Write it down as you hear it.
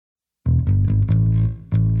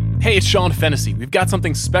Hey, it's Sean Fennessy. We've got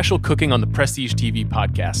something special cooking on the Prestige TV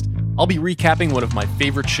podcast. I'll be recapping one of my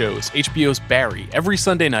favorite shows, HBO's Barry, every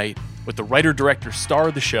Sunday night with the writer-director star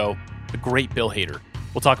of the show, the great Bill Hader.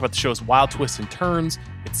 We'll talk about the show's wild twists and turns,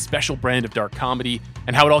 its special brand of dark comedy,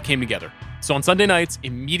 and how it all came together. So on Sunday nights,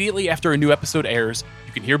 immediately after a new episode airs,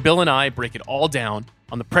 you can hear Bill and I break it all down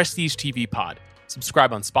on the Prestige TV pod.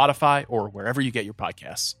 Subscribe on Spotify or wherever you get your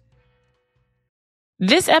podcasts.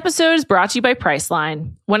 This episode is brought to you by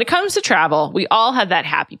Priceline. When it comes to travel, we all have that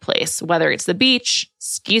happy place, whether it's the beach,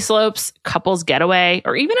 ski slopes, couples getaway,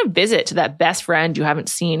 or even a visit to that best friend you haven't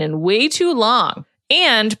seen in way too long.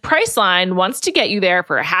 And Priceline wants to get you there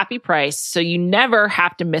for a happy price, so you never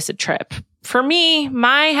have to miss a trip. For me,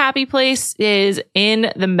 my happy place is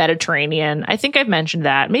in the Mediterranean. I think I've mentioned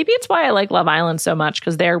that. Maybe it's why I like Love Island so much,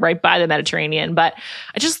 because they're right by the Mediterranean. But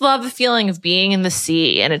I just love the feeling of being in the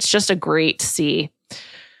sea, and it's just a great sea.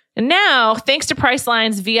 And now, thanks to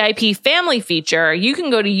Priceline's VIP family feature, you can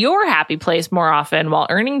go to your happy place more often while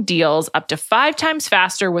earning deals up to 5 times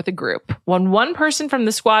faster with a group. When one person from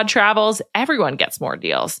the squad travels, everyone gets more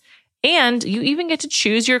deals. And you even get to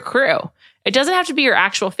choose your crew. It doesn't have to be your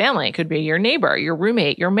actual family. It could be your neighbor, your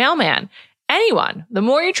roommate, your mailman, anyone. The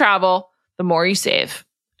more you travel, the more you save.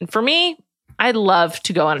 And for me, I'd love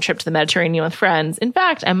to go on a trip to the Mediterranean with friends. In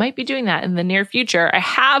fact, I might be doing that in the near future. I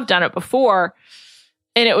have done it before,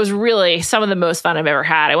 and it was really some of the most fun I've ever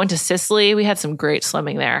had. I went to Sicily. We had some great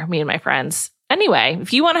swimming there, me and my friends. Anyway,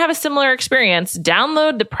 if you want to have a similar experience,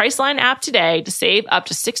 download the Priceline app today to save up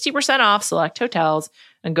to 60% off select hotels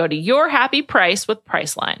and go to your happy price with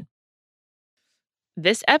Priceline.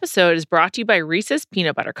 This episode is brought to you by Reese's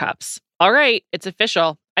Peanut Butter Cups. All right, it's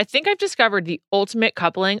official. I think I've discovered the ultimate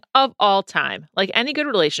coupling of all time. Like any good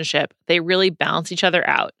relationship, they really balance each other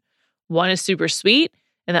out. One is super sweet,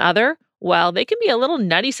 and the other, well, they can be a little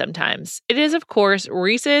nutty sometimes. It is, of course,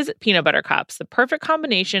 Reese's Peanut Butter Cups, the perfect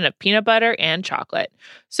combination of peanut butter and chocolate.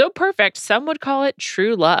 So perfect, some would call it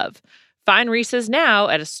true love. Find Reese's now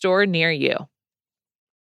at a store near you.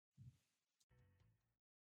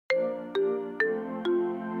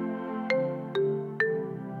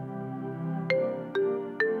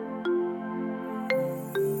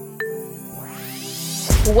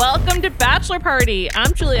 Welcome to Bachelor Party.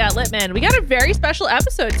 I'm Juliette Littman. We got a very special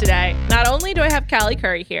episode today. Not only do I have Callie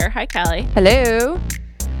Curry here. Hi, Callie. Hello.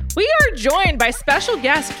 We are joined by special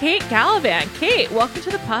guest Kate Gallivan. Kate, welcome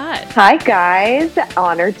to the pod. Hi, guys.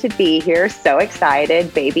 Honored to be here. So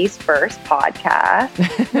excited. Baby's first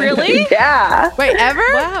podcast. Really? Yeah. Wait, ever?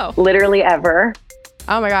 Wow. Literally ever.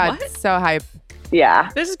 Oh my God. What? So hype.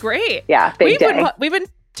 Yeah. This is great. Yeah. Big day. We've been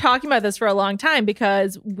talking about this for a long time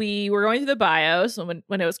because we were going through the bios when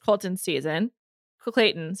it was Colton's season.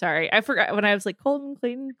 Clayton, sorry. I forgot when I was like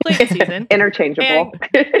Clayton season. Interchangeable.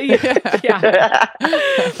 Yeah.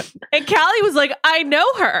 And Callie was like, I know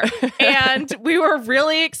her. And we were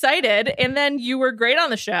really excited. And then you were great on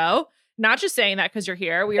the show. Not just saying that because you're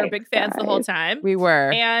here. We were big fans the whole time. We were.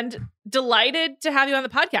 And delighted to have you on the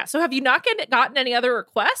podcast. So have you not gotten any other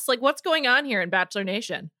requests? Like, what's going on here in Bachelor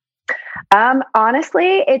Nation?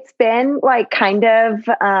 Honestly, it's been like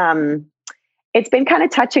it's been kind of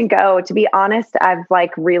touch and go. To be honest, I've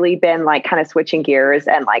like really been like kind of switching gears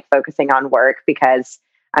and like focusing on work because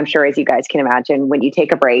I'm sure, as you guys can imagine, when you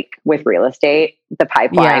take a break with real estate, the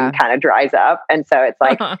pipeline kind of dries up. And so it's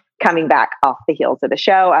like coming back off the heels of the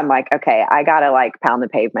show. I'm like, okay, I got to like pound the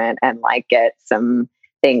pavement and like get some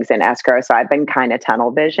things in escrow. So I've been kind of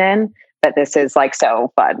tunnel vision, but this is like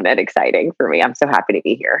so fun and exciting for me. I'm so happy to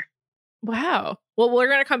be here. Wow. Well, we're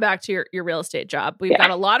going to come back to your real estate job. We've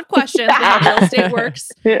got a lot of questions about how real estate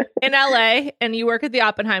works in LA, and you work at the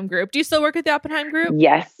Oppenheim Group. Do you still work at the Oppenheim Group?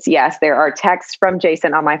 Yes. There are texts from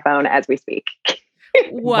Jason on my phone as we speak.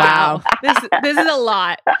 Wow. This is a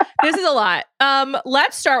lot. This is a lot.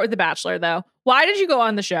 Let's start with The Bachelor, though. Why did you go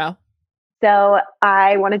on the show? So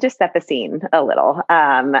I want to just set the scene a little.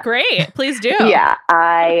 Great. Please do. Yeah.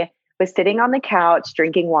 I was sitting on the couch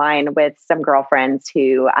drinking wine with some girlfriends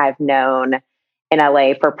who I've known in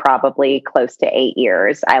LA for probably close to 8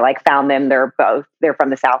 years. I like found them. They're from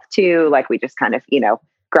the South too. Like we just kind of,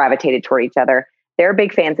 gravitated toward each other. They're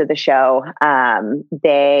big fans of the show.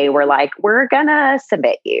 They were like, we're gonna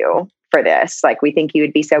submit you for this. Like, we think you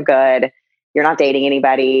would be so good. You're not dating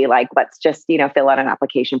anybody. Like, let's just, fill out an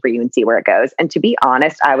application for you and see where it goes. And to be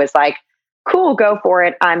honest, I was like, cool, go for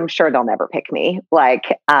it. I'm sure they'll never pick me.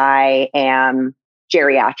 Like, I am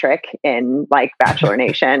geriatric in like Bachelor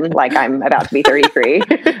Nation. Like, I'm about to be 33.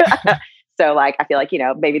 So like, I feel like,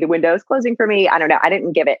 maybe the window is closing for me. I don't know. I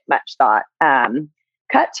didn't give it much thought.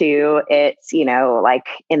 cut to it's, like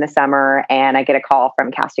in the summer, and I get a call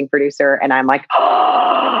from casting producer, and I'm like,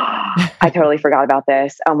 oh, I totally forgot about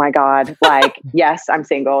this. Oh my God. Like, yes, I'm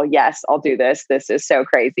single. Yes, I'll do this. This is so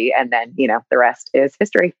crazy. And then, the rest is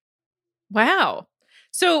history. Wow.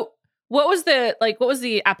 So what was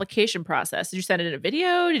the application process? Did you send it in a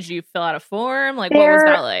video? Did you fill out a form? Like, what was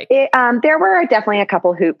that like? There were definitely a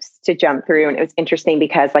couple hoops to jump through. And it was interesting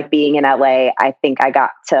because like being in LA, I think I got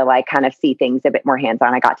to like kind of see things a bit more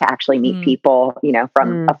hands-on. I got to actually meet people,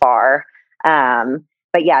 from afar.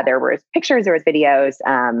 But yeah, there was pictures, there was videos,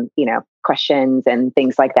 questions and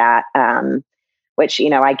things like that. Which,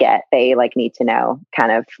 I get, they like need to know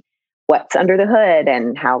kind of what's under the hood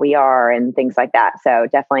and how we are and things like that. So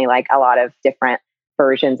definitely like a lot of different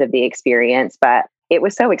versions of the experience, but it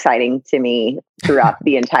was so exciting to me throughout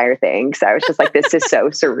the entire thing. So I was just like, this is so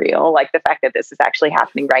surreal. Like the fact that this is actually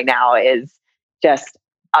happening right now is just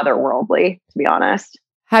otherworldly, to be honest.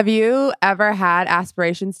 Have you ever had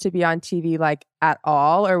aspirations to be on TV like at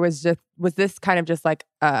all? Or was this kind of just like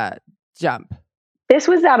a jump? This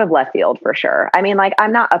was out of left field for sure. I mean, like,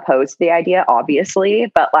 I'm not opposed to the idea, obviously,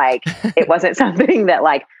 but like, it wasn't something that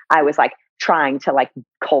like, I was like trying to like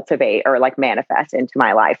cultivate or like manifest into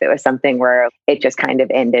my life. It was something where it just kind of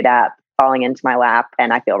ended up falling into my lap.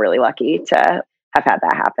 And I feel really lucky to have had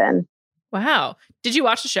that happen. Wow. Did you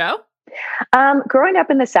watch the show? Growing up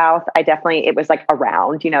in the South, it was like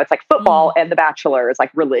around, it's like football and The Bachelor is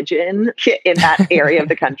like religion in that area of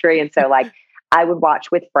the country. And so like, I would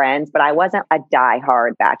watch with friends, but I wasn't a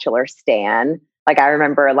diehard Bachelor stan. Like I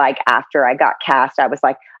remember like after I got cast, I was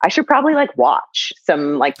like, I should probably like watch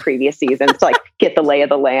some like previous seasons to like get the lay of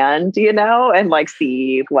the land, and like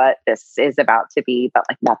see what this is about to be. But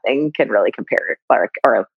like nothing can really compare or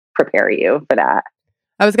prepare you for that.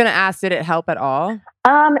 I was going to ask, did it help at all?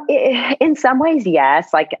 In some ways,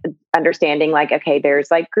 yes. Like understanding like, okay,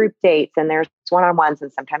 there's like group dates and there's one-on-ones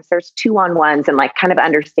and sometimes there's two-on-ones and like kind of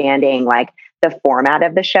understanding like the format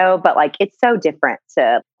of the show. But like, it's so different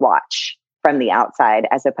to watch from the outside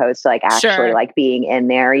as opposed to like actually like being in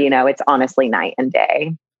there, it's honestly night and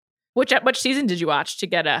day. Which season did you watch to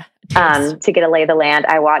get a taste? To get a lay of the land?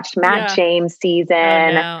 I watched Matt James season.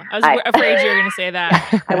 Oh, no. I was afraid you were going to say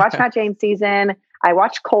that. I watched Matt James season. I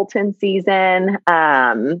watched Colton season.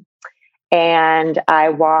 And I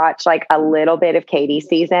watched like a little bit of Katie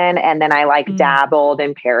season. And then I like dabbled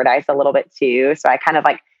in Paradise a little bit too. So I kind of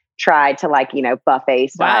like tried to like,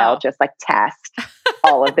 buffet style, just like test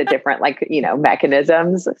all of the different like,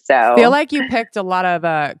 mechanisms. So I feel like you picked a lot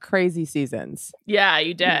of crazy seasons. Yeah,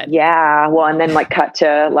 you did. Yeah. Well, and then like cut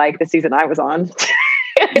to like the season I was on.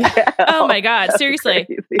 Oh my God. Seriously.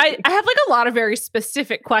 I have like a lot of very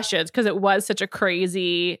specific questions because it was such a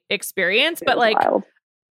crazy experience. But like, wild.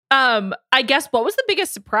 I guess what was the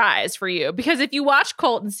biggest surprise for you? Because if you watch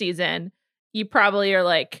Colton season, you probably are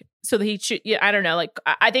like, so that he should, I don't know. Like,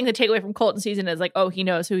 I think the takeaway from Colton season is like, oh, he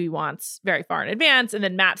knows who he wants very far in advance. And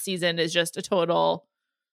then Matt's season is just a total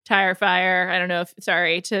tire fire. I don't know if,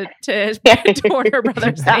 sorry to Warner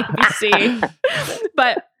Brothers and ABC,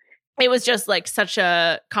 but it was just like such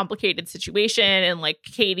a complicated situation. And like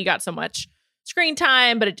Katie got so much screen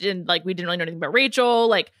time, but it didn't like, we didn't really know anything about Rachel.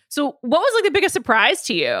 Like, so what was like the biggest surprise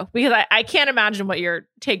to you? Because I can't imagine what your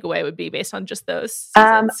takeaway would be based on just those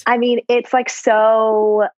seasons. I mean, it's like,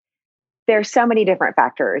 there's so many different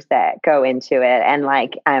factors that go into it. And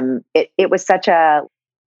like, it was such an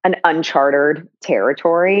uncharted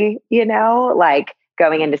territory, like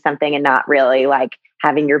going into something and not really like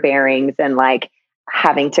having your bearings and like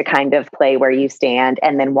having to kind of play where you stand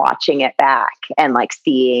and then watching it back and like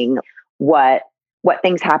seeing what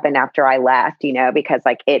things happened after I left, because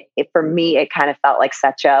like it for me, it kind of felt like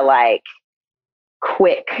such a like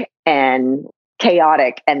quick and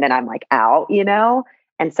chaotic. And then I'm like out,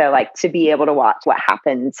 And so like to be able to watch what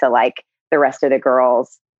happened to like the rest of the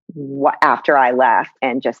girls after I left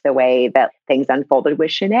and just the way that things unfolded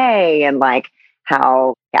with Shanae and like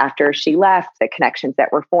how after she left, the connections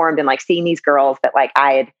that were formed and like seeing these girls that like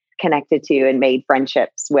I had connected to and made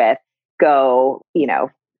friendships with go,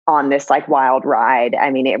 on this like wild ride. I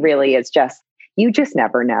mean, it really is just, you just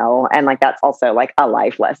never know. And like, that's also like a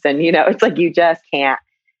life lesson, it's like, you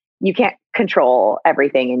can't control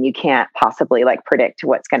everything and you can't possibly like predict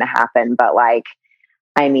what's going to happen. But like,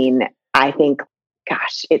 I mean, I think,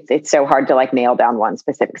 gosh, it's so hard to like nail down one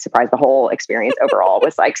specific surprise. The whole experience overall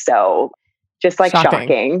was like, so just like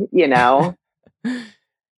shocking. Yeah.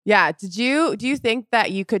 Do you think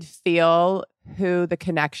that you could feel who the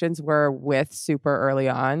connections were with super early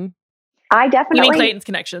on? I definitely. You mean Clayton's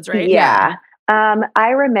connections, right? Yeah.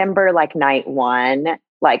 I remember like night one,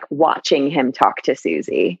 like watching him talk to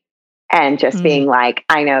Susie and just being like,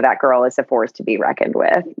 I know that girl is a force to be reckoned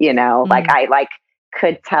with, like I like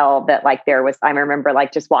could tell that like I remember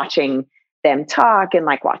like just watching them talk and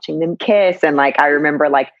like watching them kiss. And like, I remember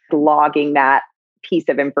like logging that piece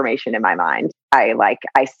of information in my mind. I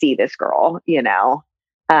see this girl,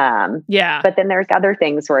 Yeah. But then there's other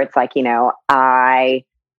things where it's like,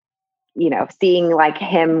 seeing like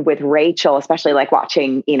him with Rachel, especially like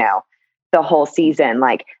watching, the whole season,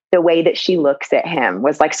 like the way that she looks at him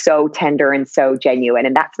was like so tender and so genuine.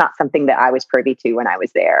 And that's not something that I was privy to when I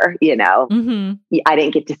was there, I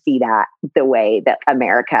didn't get to see that the way that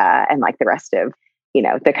America and like the rest of,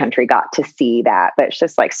 the country got to see that. But it's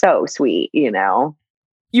just like so sweet,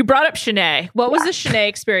 You brought up Shanae. What was the Shanae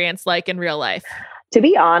experience like in real life? To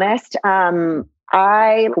be honest,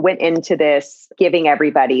 I went into this giving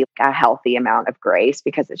everybody a healthy amount of grace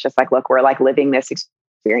because it's just like, look, we're like living this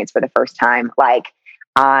experience for the first time. Like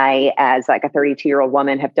I, as like a 32-year-old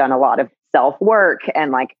woman, have done a lot of self-work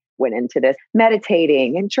and like went into this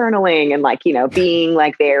meditating and journaling and like, being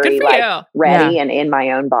like very like ready and in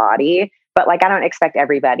my own body. But like, I don't expect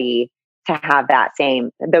everybody to have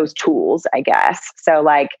those tools, I guess. So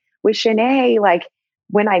like with Shanae, like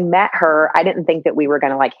when I met her, I didn't think that we were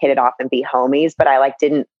going to like hit it off and be homies, but I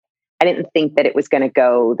didn't think that it was going to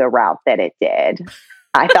go the route that it did.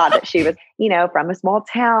 I thought that she was, from a small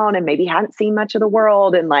town and maybe hadn't seen much of the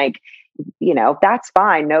world. And like, that's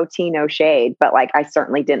fine. No tea, no shade. But like, I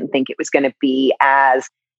certainly didn't think it was going to be as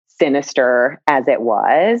sinister as it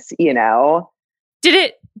was,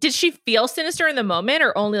 Did she feel sinister in the moment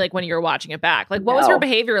or only like when you were watching it back? Like what was her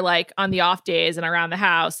behavior like on the off days and around the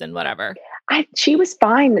house and whatever? She was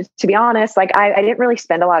fine, to be honest. Like I didn't really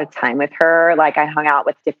spend a lot of time with her. Like I hung out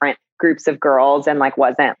with different groups of girls and like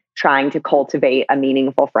wasn't trying to cultivate a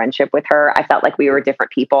meaningful friendship with her. I felt like we were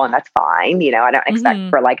different people and that's fine. I don't expect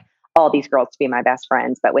for like all these girls to be my best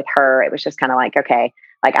friends, but with her, it was just kind of like, okay,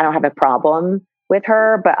 like I don't have a problem with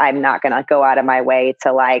her, but I'm not going to go out of my way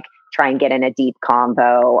to like try and get in a deep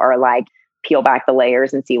convo or like peel back the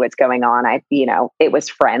layers and see what's going on. It was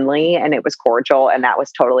friendly and it was cordial and that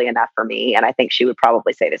was totally enough for me. And I think she would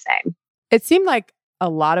probably say the same. It seemed like a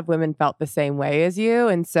lot of women felt the same way as you.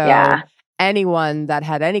 And so anyone that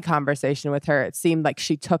had any conversation with her, it seemed like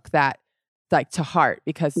she took that like to heart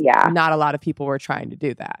because not a lot of people were trying to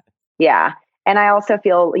do that. Yeah. And I also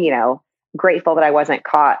feel, grateful that I wasn't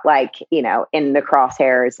caught like, in the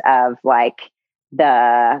crosshairs of like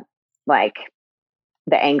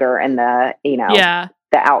the anger and the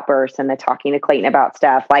outbursts and the talking to Clayton about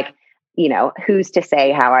stuff. Like, who's to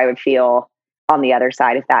say how I would feel on the other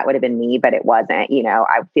side if that would have been me, but it wasn't,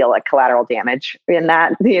 I feel like collateral damage in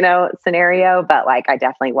that, scenario, but like, I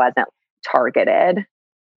definitely wasn't targeted,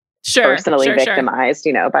 personally victimized,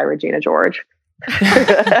 by Regina George.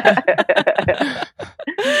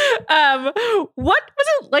 What was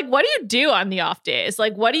it like? What do you do on the off days?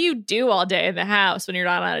 Like, what do you do all day in the house when you're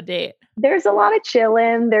not on a date? There's a lot of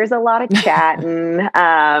chilling. There's a lot of chatting.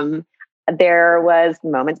 There was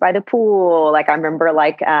moments by the pool. Like I remember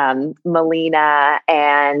like Melina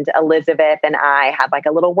and Elizabeth and I had like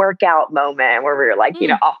a little workout moment where we were like,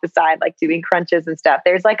 off the side, like doing crunches and stuff.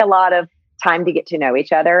 There's like a lot of time to get to know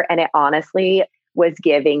each other. And it honestly was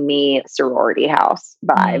giving me sorority house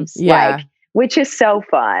vibes. Like, which is so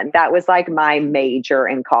fun. That was like my major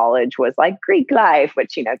in college was like Greek life,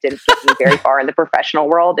 which, didn't get me very far in the professional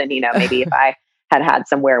world. And, maybe if I had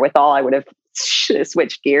some wherewithal, I would have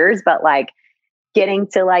switched gears. But like getting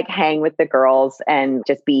to like hang with the girls and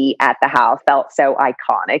just be at the house felt so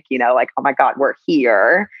iconic, like, oh my God, we're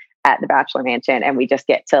here at the Bachelor Mansion and we just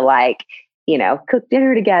get to like, cook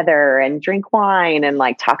dinner together and drink wine and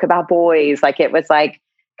like talk about boys. Like it was like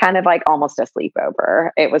kind of like almost a sleepover.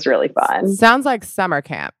 It was really fun. Sounds like summer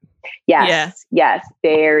camp. Yes,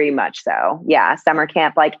 very much so. Yeah, summer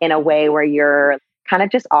camp, like in a way where you're kind of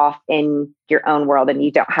just off in your own world and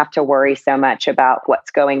you don't have to worry so much about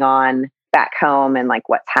what's going on back home and like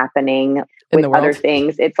what's happening with other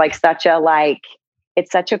things. It's like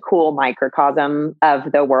it's such a cool microcosm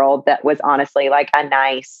of the world that was honestly like a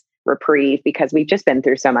nice reprieve because we've just been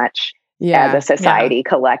through so much as a society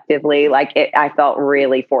collectively. Like I felt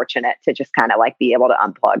really fortunate to just kind of like be able to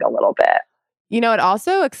unplug a little bit. It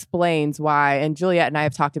also explains why, and Juliet and I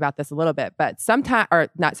have talked about this a little bit, but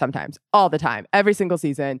all the time, every single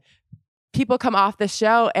season, people come off the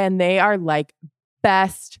show and they are like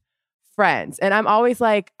best friends. And I'm always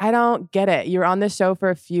like, I don't get it. You're on the show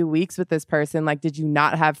for a few weeks with this person. Like, did you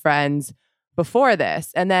not have friends before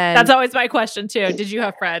this? And then that's always my question too. Did you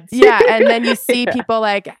have friends? Yeah. And then you see people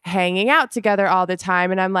like hanging out together all the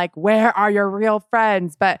time. And I'm like, where are your real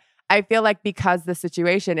friends? But I feel like because the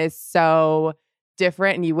situation is so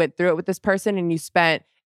different and you went through it with this person and you spent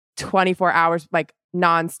 24 hours like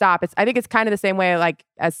nonstop. I think it's kind of the same way like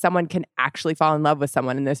as someone can actually fall in love with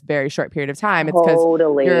someone in this very short period of time. It's because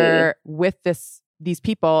you're with these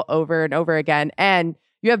people over and over again and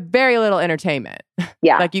you have very little entertainment.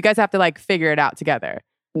 Yeah. Like you guys have to like figure it out together.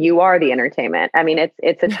 You are the entertainment. I mean,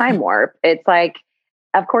 it's a time warp. It's like,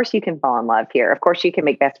 of course you can fall in love here. Of course you can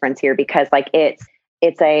make best friends here because like it's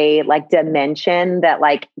a like dimension that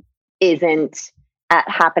like isn't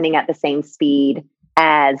happening at the same speed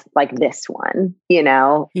as like this one, you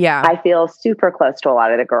know? Yeah. I feel super close to a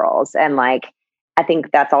lot of the girls. And like, I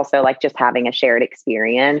think that's also like just having a shared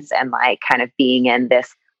experience and like kind of being in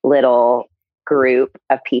this little group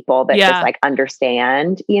of people that just like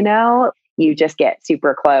understand, you know? You just get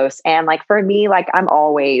super close. And like for me, like I'm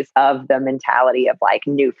always of the mentality of like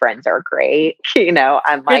new friends are great. You know,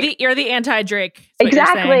 I'm like you're the anti-Drake.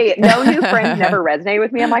 Exactly. No new friends never resonate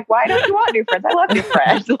with me. I'm like, why don't you want new friends? I love new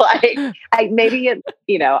friends. Like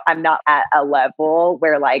I'm not at a level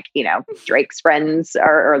where like, you know, Drake's friends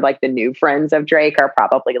or like the new friends of Drake are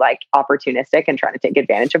probably like opportunistic and trying to take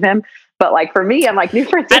advantage of him. But like for me, I'm like new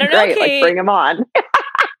friends are great. Like bring them on.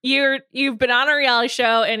 You've been on a reality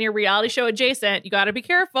show and you're reality show adjacent. You got to be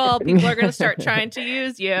careful. People are going to start trying to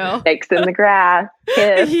use you. Snakes in the grass.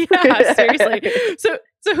 Yeah, seriously. So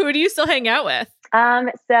who do you still hang out with?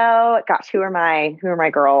 So gosh, who are my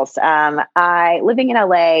girls? Living in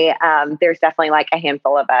LA, there's definitely like a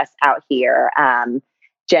handful of us out here.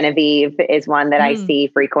 Genevieve is one that I see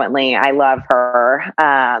frequently. I love her.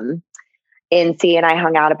 NC and I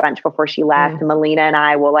hung out a bunch before she left. Melina and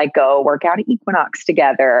I will like go work out at Equinox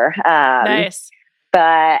together. Nice.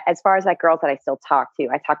 But as far as like girls that I still talk to,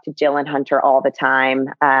 I talk to Jill and Hunter all the time.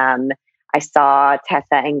 I saw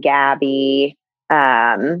Tessa and Gabby.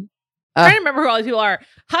 I'm trying to remember who all these people are.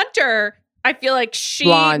 Hunter, I feel like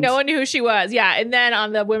no one knew who she was. Yeah. And then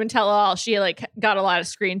on the Women Tell All, she like got a lot of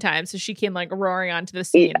screen time. So she came like roaring onto the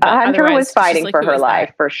scene. Hunter was fighting for her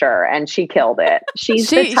life for sure. And she killed it. She's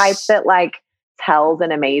the type that like tells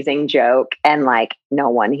an amazing joke and like no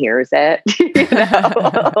one hears it. You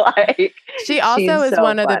know? Like, she also is so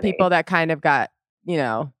one of the people that kind of got, you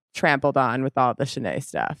know, trampled on with all the Shanae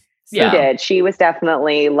stuff. So. She did. She was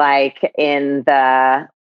definitely like in the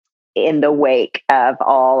wake of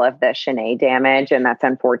all of the Shanae damage. And that's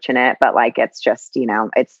unfortunate, but like, it's just, you know,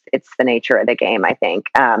 it's the nature of the game, I think.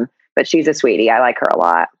 But she's a sweetie. I like her a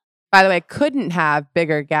lot. By the way, couldn't have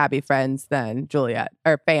bigger Gabby friends than Juliette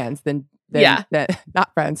or fans than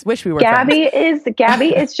not friends. Wish we were Gabby friends.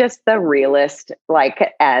 Gabby is just the realest,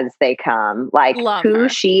 like as they come. Like Love who her.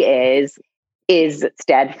 she is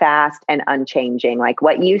steadfast and unchanging. Like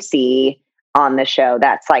what you see on the show,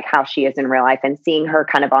 that's like how she is in real life, and seeing her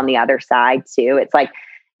kind of on the other side too. It's like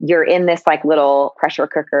you're in this like little pressure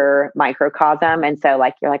cooker microcosm. And so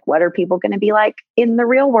like, you're like, what are people going to be like in the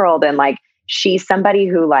real world? And like, she's somebody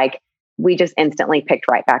who like, we just instantly picked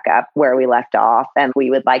right back up where we left off. And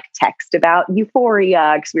we would like text about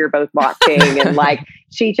Euphoria because we were both watching. And like,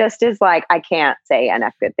 she just is like, I can't say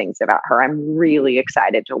enough good things about her. I'm really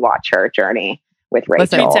excited to watch her journey with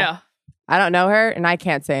Rachel. Me too. I don't know her and I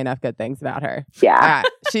can't say enough good things about her. Yeah.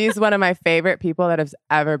 She's one of my favorite people that has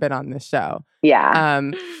ever been on this show.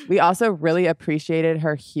 Yeah. We also really appreciated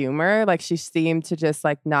her humor. Like she seemed to just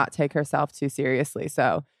like not take herself too seriously.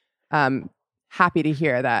 So happy to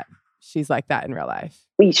hear that she's like that in real life.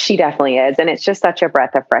 She definitely is. And it's just such a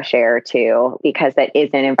breath of fresh air too, because it is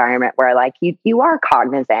an environment where like you are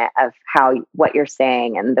cognizant of what you're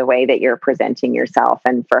saying and the way that you're presenting yourself.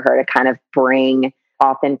 And for her to kind of bring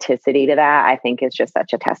authenticity to that, I think is just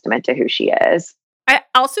such a testament to who she is. I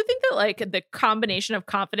also think that like the combination of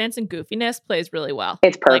confidence and goofiness plays really well.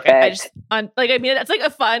 It's perfect. Like, I mean, it's like a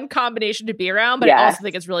fun combination to be around, but I also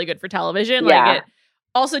think it's really good for television. Yeah. Like it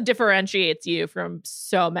also differentiates you from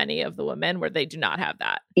so many of the women where they do not have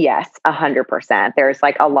that. Yes, 100%. There's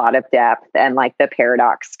like a lot of depth and like the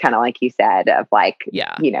paradox, kind of like you said, of like,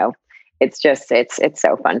 you know, it's just, it's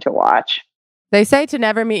so fun to watch. They say to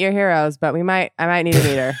never meet your heroes, but I might need to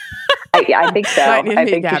meet her. I think so. I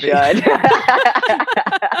think Gabby. You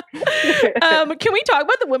should. Can we talk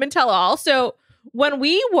about the Women Tell All? So when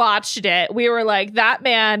we watched it, we were like, that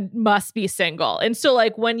man must be single. And so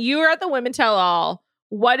like when you were at the Women Tell All,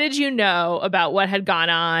 what did you know about what had gone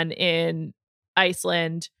on in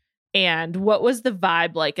Iceland? And what was the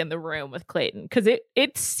vibe like in the room with Clayton? Because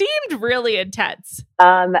it seemed really intense.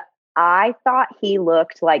 I thought he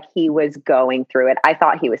looked like he was going through it. I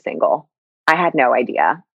thought he was single. I had no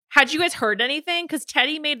idea. Had you guys heard anything? Because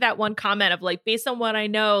Teddy made that one comment of like, based on what I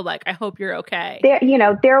know, like, I hope you're okay.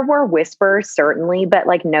 There were whispers, certainly, but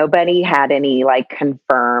like nobody had any like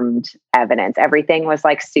confirmed evidence. Everything was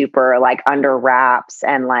like super like under wraps.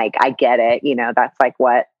 And like, I get it, that's like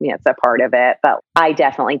what, it's a part of it. But I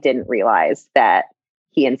definitely didn't realize that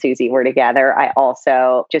he and Susie were together. I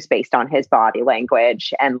also, just based on his body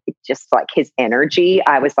language and just like his energy,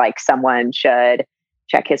 I was like, someone should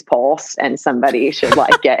check his pulse and somebody should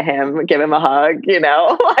like give him a hug,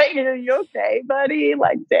 like, are you okay, buddy?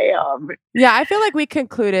 Like, damn. Yeah, I feel like we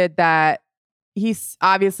concluded that he's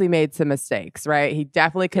obviously made some mistakes, right? He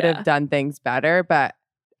definitely could have done things better, but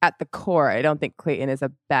at the core, I don't think Clayton is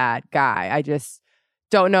a bad guy. I just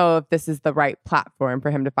don't know if this is the right platform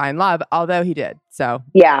for him to find love, although he did. So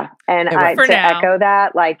yeah. And echo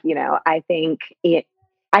that, like, I think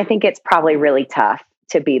it's probably really tough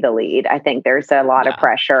to be the lead. I think there's a lot of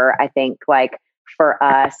pressure. I think like for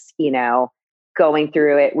us, going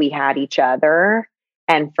through it, we had each other.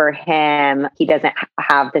 And for him, he doesn't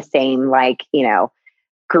have the same like,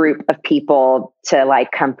 group of people to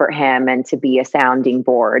like comfort him and to be a sounding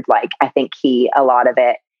board. Like, I think a lot of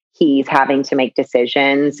it, he's having to make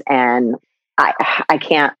decisions, and I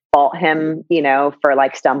can't fault him, for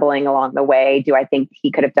like stumbling along the way. Do I think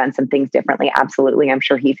he could have done some things differently? Absolutely. I'm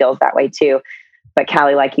sure he feels that way too. But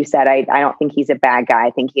Callie, like you said, I don't think he's a bad guy.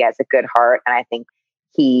 I think he has a good heart. And I think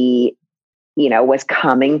he, was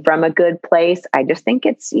coming from a good place. I just think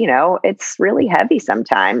it's, it's really heavy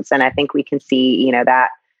sometimes. And I think we can see, that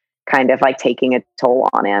kind of like taking a toll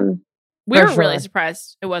on him. We were really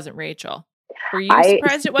surprised it wasn't Rachel. Were you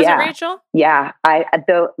surprised it wasn't Rachel? Yeah.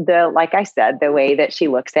 The like I said, the way that she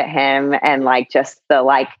looks at him and like just the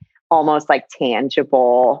like almost like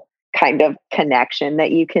tangible kind of connection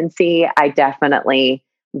that you can see, I definitely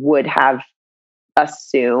would have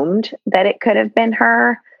assumed that it could have been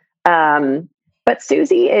her. But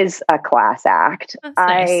Susie is a class act.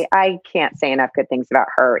 Nice. I can't say enough good things about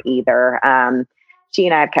her either. She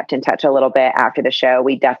and I have kept in touch a little bit after the show.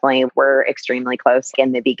 We definitely were extremely close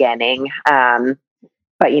in the beginning.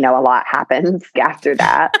 But a lot happens after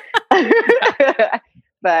that.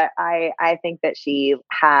 But I think that she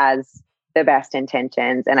has the best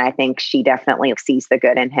intentions. And I think she definitely sees the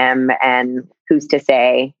good in him, and who's to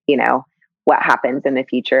say, what happens in the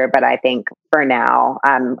future. But I think for now,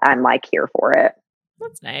 I'm like here for it.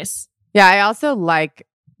 That's nice. Yeah. I also like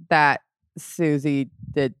that Susie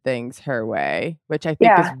did things her way, which I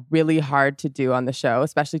think is really hard to do on the show,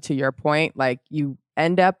 especially to your point. Like, you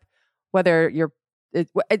end up,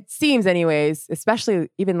 it seems anyways, especially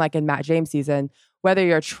even like in Matt James season, whether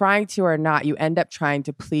you're trying to or not, you end up trying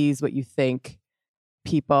to please what you think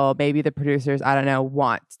people, maybe the producers, I don't know,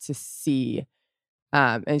 want to see.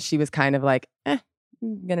 And she was kind of like, I'm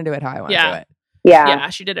going to do it how I want to do it. Yeah,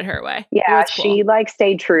 she did it her way. Yeah, cool. She like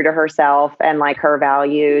stayed true to herself and like her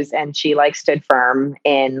values, and she like stood firm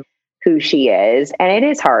in who she is. And it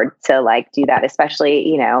is hard to like do that,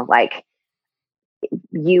 especially, like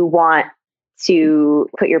you want to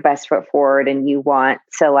put your best foot forward and you want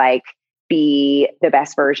to like be the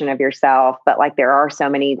best version of yourself. But like there are so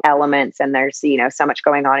many elements and there's, so much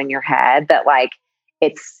going on in your head that like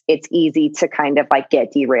it's easy to kind of like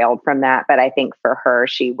get derailed from that. But I think for her,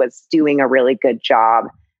 she was doing a really good job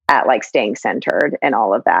at like staying centered and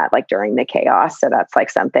all of that, like during the chaos. So that's like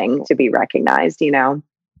something to be recognized,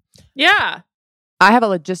 Yeah. I have a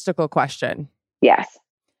logistical question. Yes.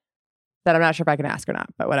 That I'm not sure if I can ask or not,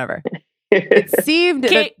 but whatever. It seemed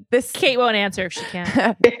Kate won't answer if she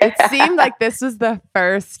can. It seemed like this was the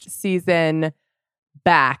first season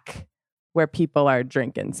back where people are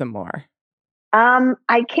drinking some more.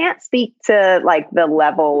 I can't speak to like the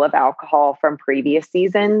level of alcohol from previous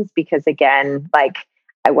seasons because again, like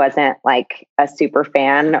I wasn't like a super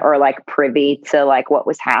fan or like privy to like what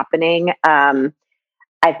was happening. I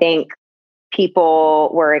think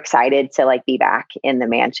people were excited to like be back in the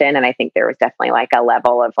mansion. And I think there was definitely like a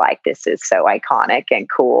level of like, this is so iconic and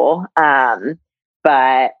cool. But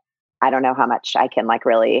I don't know how much I can like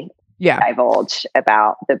really divulge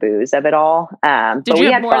about the booze of it all. Did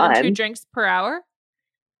you have more than 2 drinks per hour?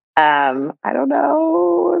 I don't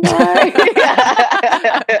know.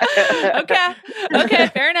 Okay,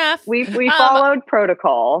 fair enough. We followed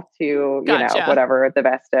protocol to, whatever the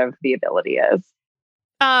best of the ability is.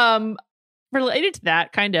 Related to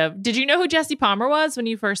that, kind of, did you know who Jesse Palmer was when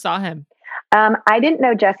you first saw him? I didn't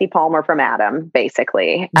know Jesse Palmer from Adam,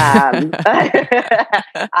 basically. I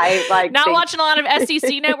like not watching a lot of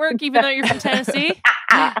SEC Network, even though you're from Tennessee.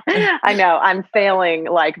 I know I'm failing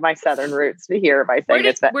like my Southern roots here by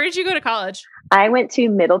saying Where did you go to college? I went to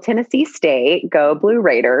Middle Tennessee State, go Blue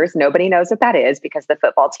Raiders. Nobody knows what that is because the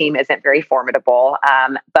football team isn't very formidable,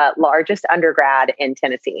 but largest undergrad in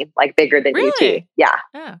Tennessee, like bigger than Really? UT. Yeah.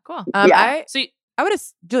 Oh, cool. I So would have,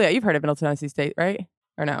 Julia, you've heard of Middle Tennessee State, right?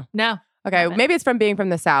 Or no? no. Okay, Haven't. maybe it's from being from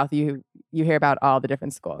the South. You hear about all the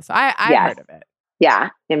different schools. So I Yes. heard of it. Yeah.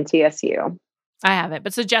 MTSU. I haven't.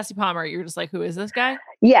 But so Jesse Palmer, you're just like, who is this guy?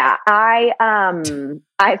 Yeah. I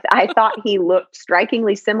thought he looked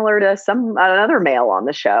strikingly similar to another male on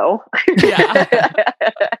the show. Yeah.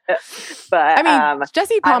 But I mean,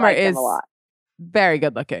 Jesse Palmer liked him is a lot. very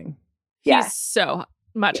good looking. Yeah. He's so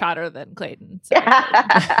much hotter than Clayton. So.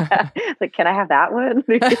 Like, can I have that one?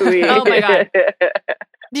 Oh my God.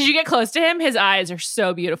 Did you get close to him? His eyes are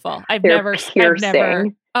so beautiful. I've They're never.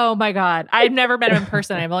 piercing. Oh my God. I've never met him in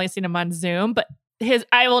person. I've only seen him on Zoom, but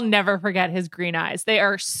I will never forget his green eyes. They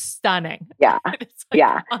are stunning. Yeah. It's like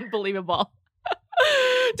Yeah. unbelievable.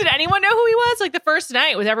 Did anyone know who he was? Like the first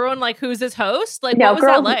night, was everyone like, who's this host? Like, No, what was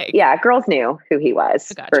girls, that like? Yeah, girls knew who he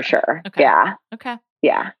was Gotcha. for sure. Okay. Yeah. Okay.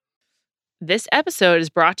 Yeah. This episode is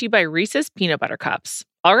brought to you by Reese's Peanut Butter Cups.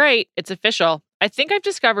 All right, it's official. I think I've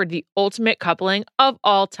discovered the ultimate coupling of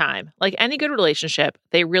all time. Like any good relationship,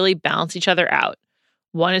 they really balance each other out.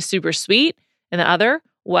 One is super sweet, and the other,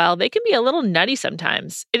 well, they can be a little nutty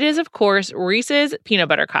sometimes. It is, of course, Reese's Peanut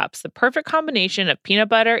Butter Cups, the perfect combination of peanut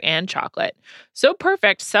butter and chocolate. So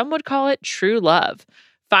perfect, some would call it true love.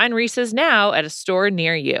 Find Reese's now at a store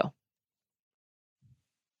near you.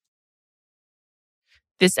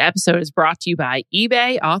 This episode is brought to you by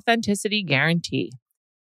eBay Authenticity Guarantee.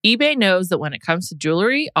 eBay knows that when it comes to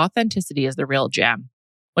jewelry, authenticity is the real gem.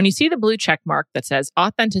 When you see the blue check mark that says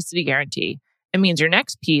Authenticity Guarantee, it means your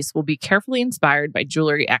next piece will be carefully inspired by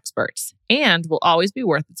jewelry experts and will always be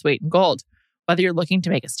worth its weight in gold. Whether you're looking to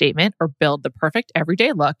make a statement or build the perfect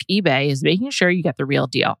everyday look, eBay is making sure you get the real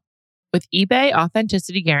deal. With eBay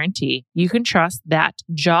Authenticity Guarantee, you can trust that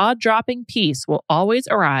jaw-dropping piece will always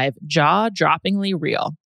arrive jaw-droppingly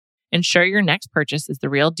real. Ensure your next purchase is the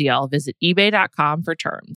real deal. Visit ebay.com for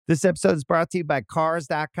terms. This episode is brought to you by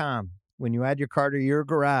Cars.com. When you add your car to your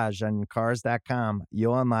garage on Cars.com,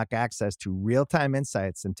 you'll unlock access to real-time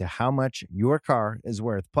insights into how much your car is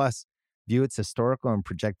worth. Plus, view its historical and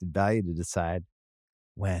projected value to decide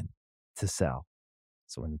when to sell.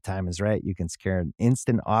 So when the time is right, you can secure an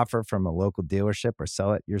instant offer from a local dealership or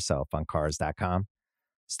sell it yourself on Cars.com.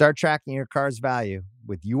 Start tracking your car's value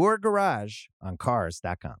with your garage on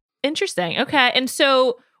Cars.com. Interesting. Okay. And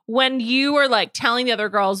so when you were like telling the other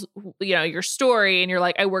girls, you know, your story and you're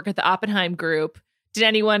like, I work at the Oppenheim Group, did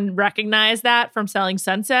anyone recognize that from Selling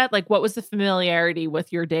Sunset? Like, what was the familiarity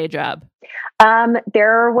with your day job?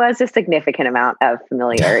 There was a significant amount of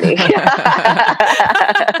familiarity.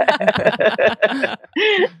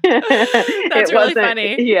 That's really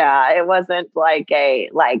funny. Yeah, it wasn't like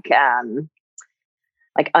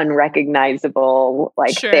unrecognizable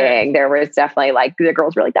Sure. thing. There was definitely like the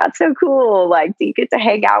girls were like, "That's so cool! Like, do you get to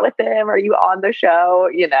hang out with them? Are you on the show?"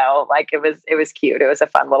 You know, like it was cute. It was a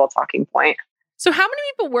fun little talking point. So how many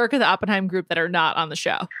people work at the Oppenheim Group that are not on the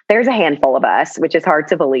show? There's a handful of us, which is hard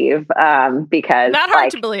to believe because Not hard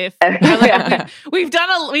to believe. We've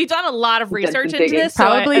done a lot of research into this.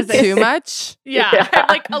 Probably so too much. Yeah, I have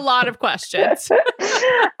like a lot of questions.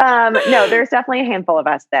 No, there's definitely a handful of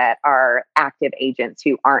us that are active agents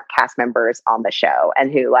who aren't cast members on the show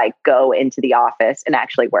and who like go into the office and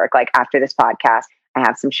actually work. Like after this podcast, I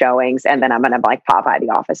have some showings and then I'm going to like pop by the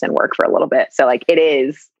office and work for a little bit. So like it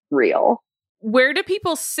is real. Where do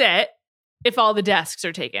people sit if all the desks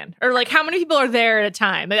are taken? Or like how many people are there at a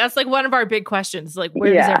time? That's like one of our big questions. Like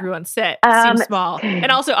where does everyone sit? It seems small.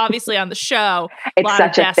 And also obviously on the show, it's a lot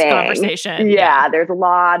such of a desk thing. conversation. Yeah, there's a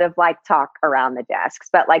lot of like talk around the desks,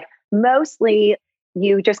 but like mostly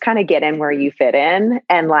you just kind of get in where you fit in.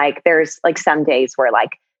 And like there's like some days where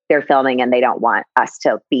like they're filming and they don't want us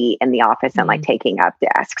to be in the office and like taking up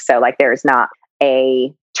desks. So like there's not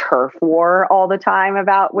a turf war all the time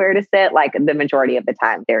about where to sit. Like the majority of the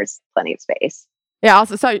time there's plenty of space. Yeah.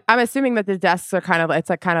 Also, so I'm assuming that the desks are kind of, it's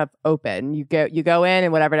like kind of open. You go in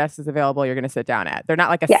and whatever desk is available, you're going to sit down at. They're not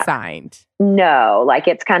like assigned. No, like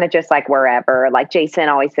it's kind of just like wherever. Like Jason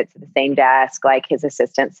always sits at the same desk. Like his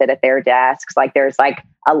assistants sit at their desks. Like there's like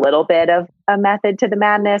a little bit of a method to the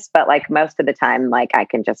madness, but like most of the time, like I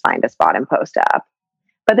can just find a spot and post up.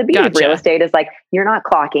 But the beauty of real estate is like, you're not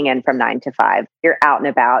clocking in from 9 to 5. You're out and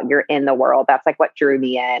about. You're in the world. That's like what drew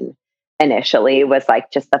me in initially was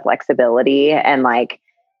like just the flexibility and like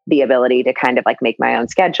the ability to kind of like make my own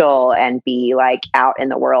schedule and be like out in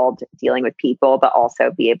the world dealing with people, but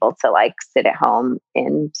also be able to like sit at home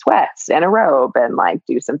in sweats and a robe and like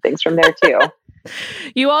do some things from there too.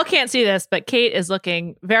 You all can't see this, but Kate is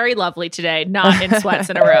looking very lovely today, not in sweats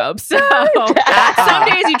and a robe. So some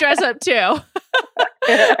days you dress up too.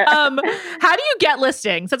 How do you get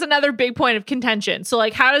listings? That's another big point of contention. So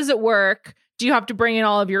like, how does it work? Do you have to bring in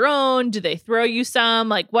all of your own? Do they throw you some?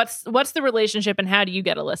 Like what's the relationship and how do you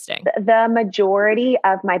get a listing? The majority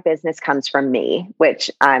of my business comes from me,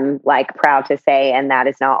 which I'm like proud to say, and that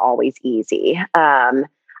is not always easy.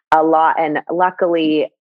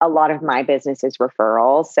 Luckily, a lot of my business is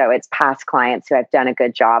referrals. So it's past clients who I've done a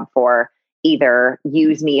good job for either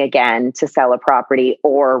use me again to sell a property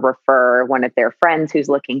or refer one of their friends who's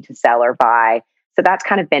looking to sell or buy. So that's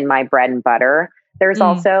kind of been my bread and butter. There's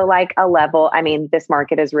also like a level, I mean, this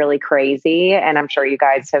market is really crazy. And I'm sure you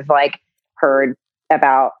guys have like heard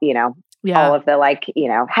about, all of the like,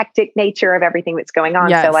 hectic nature of everything that's going on.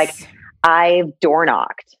 Yes. So like I've door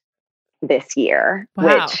knocked this year,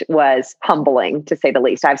 which was humbling to say the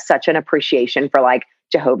least. I have such an appreciation for like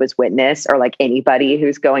Jehovah's Witness or like anybody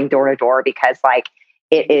who's going door to door because like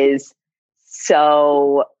it is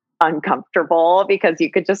so uncomfortable because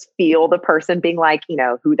you could just feel the person being like,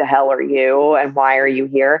 who the hell are you and why are you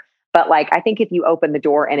here? But like, I think if you open the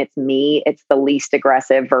door and it's me, it's the least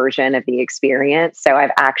aggressive version of the experience. So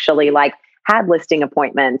I've actually like had listing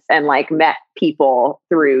appointments and like met people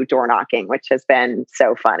through door knocking, which has been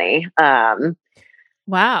so funny.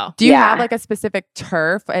 Wow. Do you have like a specific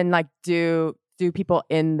turf and like do people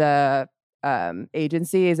in the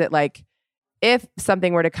agency? Is it like if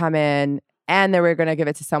something were to come in and they were going to give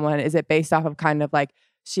it to someone, is it based off of kind of like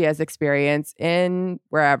she has experience in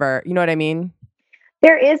wherever, you know what I mean?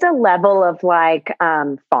 There is a level of like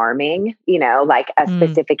farming, like a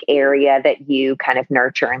specific area that you kind of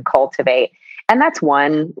nurture and cultivate. And that's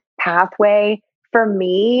one pathway. For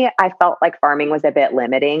me, I felt like farming was a bit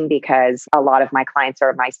limiting because a lot of my clients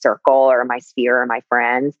are my circle or my sphere or my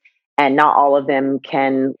friends, and not all of them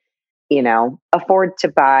can afford to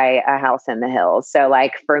buy a house in the hills. So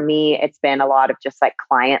like for me, it's been a lot of just like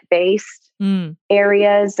client-based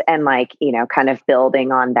areas and like, kind of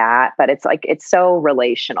building on that. But it's like, it's so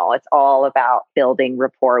relational. It's all about building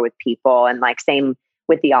rapport with people. And like same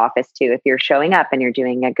with the office too. If you're showing up and you're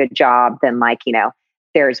doing a good job, then like,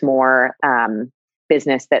 there's more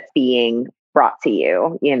business that's being brought to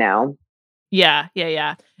you,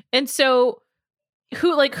 Yeah. And so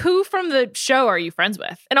who from the show are you friends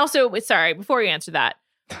with? And also, sorry, before you answer that,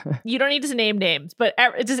 you don't need to name names, but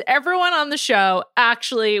does everyone on the show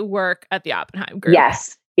actually work at the Oppenheim Group?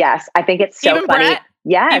 Yes. I think it's so Even funny. Brett?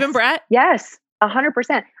 Yes. Even Brett? Yes.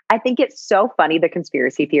 100%. I think it's so funny, the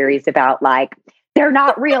conspiracy theories about like, they're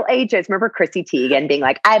not real agents. Remember Chrissy Teigen being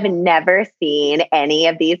like, I've never seen any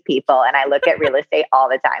of these people. And I look at real estate all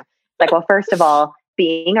the time. Like, well, first of all,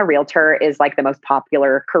 being a realtor is like the most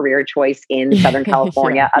popular career choice in Southern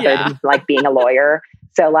California, other than like being a lawyer.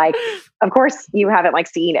 So like, of course you haven't like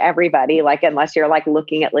seen everybody, like, unless you're like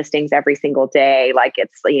looking at listings every single day. Like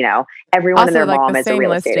it's, everyone also, and their like, mom the is a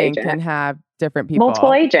real estate listing agent. can have different people.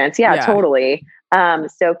 Multiple agents. Yeah, totally.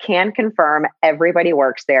 So can confirm everybody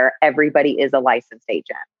works there. Everybody is a licensed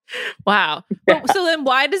agent. Wow. So then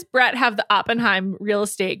why does Brett have the Oppenheim Real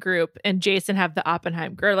Estate Group and Jason have the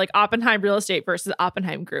Oppenheim Group, like Oppenheim Real Estate versus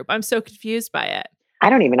Oppenheim Group? I'm so confused by it. I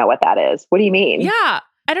don't even know what that is. What do you mean? Yeah.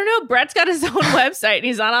 I don't know. Brett's got his own website and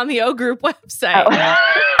he's not on the O Group website.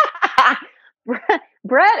 Oh.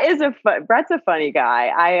 Brett's a funny guy.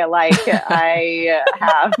 I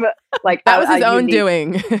have like that was his own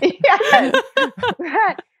doing. Yes.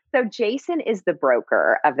 Brett. So Jason is the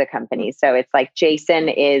broker of the company. So it's like Jason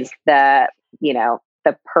is the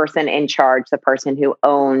person in charge, the person who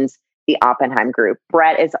owns the Oppenheim Group.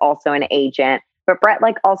 Brett is also an agent, but Brett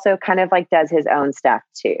like also kind of like does his own stuff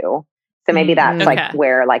too. So maybe that's like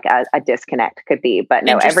where like a disconnect could be. But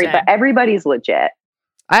no, everybody's legit.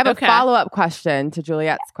 I have a follow-up question to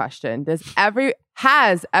Juliet's question.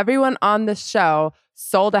 Has everyone on the show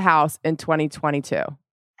sold a house in 2022?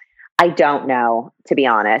 I don't know, to be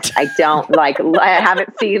honest. I don't I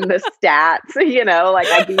haven't seen the stats,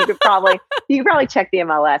 like you could probably check the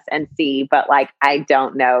MLS and see, but like, I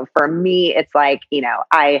don't know. For me, it's like,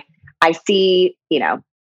 I see,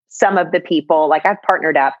 some of the people, like I've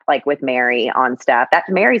partnered up like with Mary on stuff.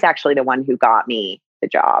 Mary's actually the one who got me the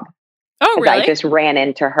job. Oh, really? I just ran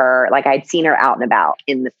into her. Like I'd seen her out and about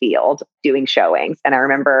in the field doing showings. And I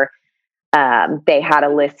remember they had a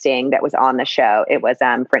listing that was on the show. It was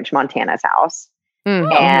French Montana's house.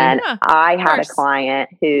 Mm-hmm. And I had a client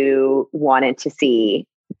who wanted to see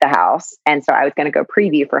the house. And so I was going to go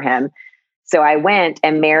preview for him. So I went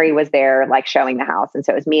and Mary was there like showing the house. And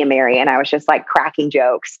so it was me and Mary. And I was just like cracking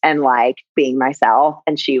jokes and like being myself.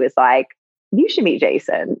 And she was like, you should meet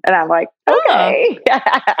Jason. And I'm like, okay.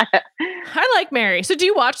 I like Mary. So do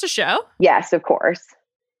you watch the show? Yes, of course.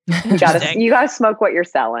 You gotta smoke what you're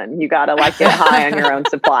selling. You gotta like get high on your own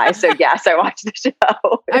supply. So yes, I watch the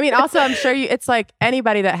show. I mean, also, I'm sure it's like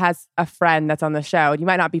anybody that has a friend that's on the show. You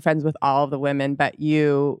might not be friends with all of the women, but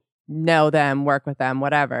you know them, work with them,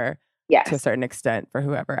 whatever. Yes. To a certain extent for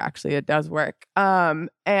whoever actually it does work.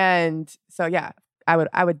 And so yeah, I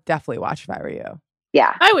would definitely watch if I were you.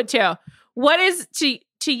 Yeah. I would too. What is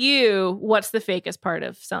to you, what's the fakest part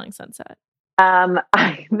of Selling Sunset?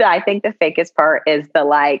 I think the fakest part is the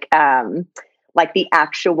like the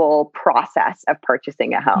actual process of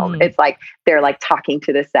purchasing a home. It's like they're like talking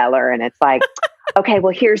to the seller and it's like, okay,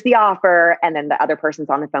 well, here's the offer. And then the other person's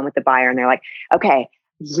on the phone with the buyer and they're like, okay,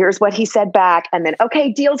 here's what he said back. And then,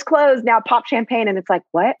 okay, deal's closed. Now pop champagne. And it's like,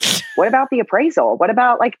 what about the appraisal? What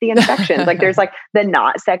about like the inspections? Like there's like the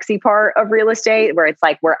not sexy part of real estate where it's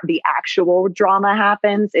like where the actual drama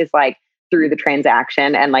happens is like through the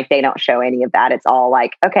transaction. And like, they don't show any of that. It's all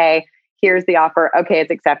like, okay, here's the offer. Okay,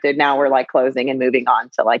 it's accepted. Now we're like closing and moving on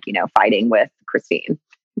to like, fighting with Christine.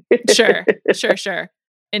 Sure.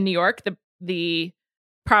 In New York, the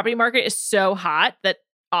property market is so hot that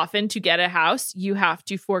often to get a house, you have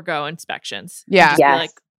to forego inspections. Yeah.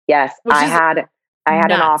 Yes. I had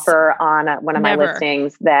an offer on one of my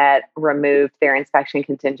listings that removed their inspection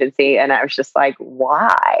contingency. And I was just like,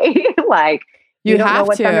 why? Like, you don't know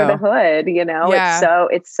what's under the hood, Yeah.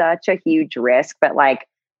 It's such a huge risk, but like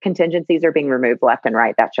contingencies are being removed left and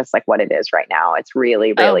right. That's just like what it is right now. It's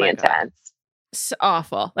really, really intense. It's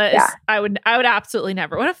awful. I would absolutely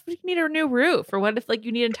never. What if you need a new roof, or what if like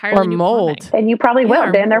you need entirely new mold? Plumbing? And you probably will.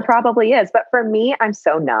 Then there probably is. But for me, I'm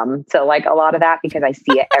so numb to like a lot of that because I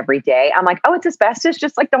see it every day. I'm like, oh, it's asbestos.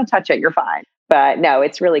 Just like don't touch it. You're fine. But no,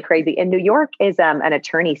 it's really crazy. And New York is an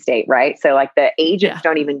attorney state, right? So like the agents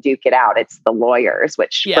don't even duke it out. It's the lawyers,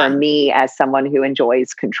 which for me, as someone who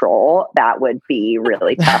enjoys control, that would be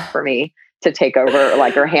really tough for me to take over,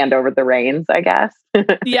 like, or hand over the reins, I guess.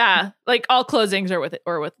 Yeah. Like all closings are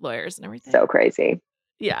with lawyers and everything. So crazy.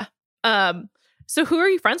 Yeah. So who are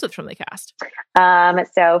you friends with from the cast?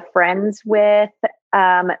 So friends with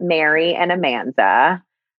Mary and Amanda.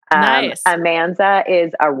 Nice. Amanda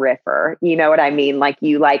is a riffer. You know what I mean? Like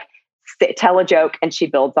you like tell a joke and she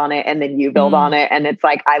builds on it and then you build on it. And it's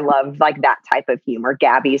like, I love like that type of humor.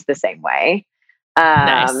 Gabby's the same way.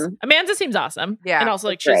 Nice. Amanda seems awesome. Yeah. And also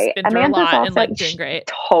like she's been through Amanda's a lot also, and like doing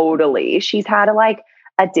great. Totally. She's had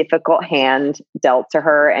a difficult hand dealt to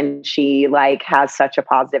her and she like has such a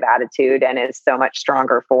positive attitude and is so much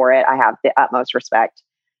stronger for it. I have the utmost respect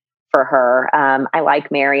for her. I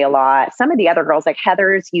like Mary a lot. Some of the other girls, like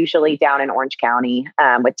Heather's usually down in Orange County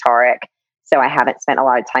with Tarek. So I haven't spent a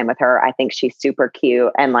lot of time with her. I think she's super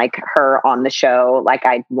cute and like her on the show, like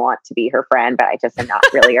I want to be her friend, but I just am not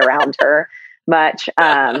really around her much.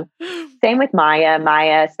 Same with Maya.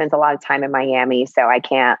 Maya spends a lot of time in Miami. So I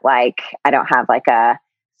don't have like a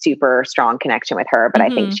super strong connection with her, but I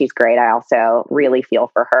think she's great. I also really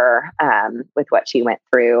feel for her with what she went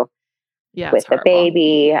through with the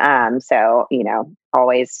baby. So,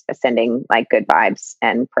 always sending like good vibes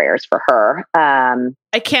and prayers for her.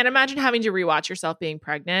 I can't imagine having to rewatch yourself being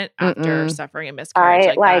pregnant after suffering a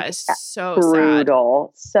miscarriage that. It's so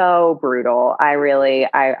brutal, sad. So brutal.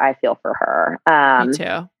 I feel for her. Me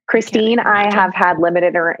too. Christine, I have had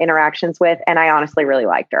limited interactions with, and I honestly really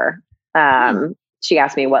liked her. She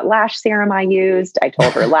asked me what lash serum I used. I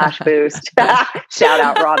told her Lash Boost. Shout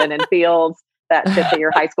out Rodden and Fields. That shit that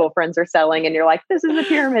your high school friends are selling, and you're like, this is a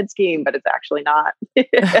pyramid scheme, but it's actually not.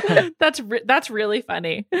 That's really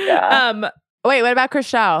funny. Yeah. Wait, what about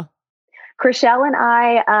Chrishell? Chrishell and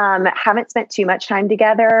I haven't spent too much time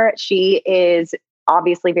together. She is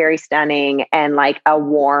obviously very stunning and like a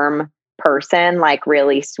warm person, like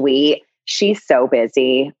really sweet. She's so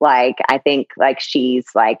busy. Like, I think like she's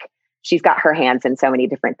got her hands in so many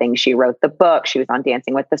different things. She wrote the book. She was on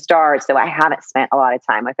Dancing with the Stars. So I haven't spent a lot of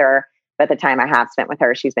time with her. But the time I have spent with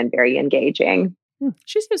her, she's been very engaging.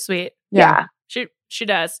 She's so sweet. Yeah. She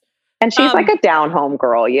does. And she's like a down home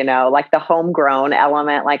girl, like the homegrown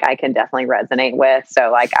element, like I can definitely resonate with.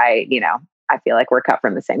 So like I feel like we're cut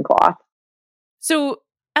from the same cloth. So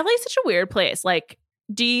LA's such a weird place. Like,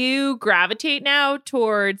 do you gravitate now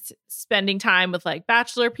towards spending time with like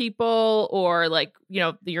bachelor people or like,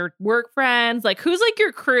 your work friends? Like who's like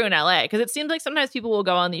your crew in LA? Because it seems like sometimes people will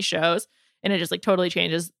go on these shows and it just like totally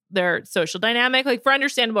changes their social dynamic, like for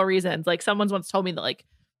understandable reasons. Like someone's once told me that like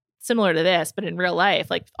similar to this, but in real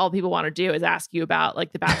life, like all people want to do is ask you about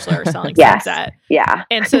like The Bachelor or Selling Yes. Sunset. Yeah.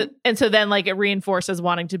 And so then like it reinforces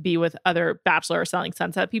wanting to be with other Bachelor or Selling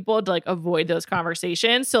Sunset people to like avoid those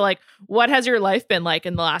conversations. So like, what has your life been like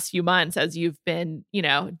in the last few months as you've been,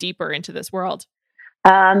 deeper into this world?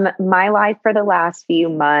 My life for the last few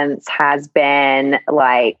months has been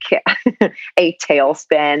like a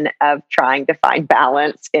tailspin of trying to find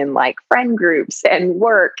balance in like friend groups and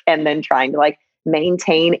work, and then trying to like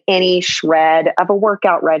maintain any shred of a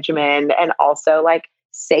workout regimen, and also like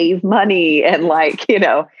save money and like,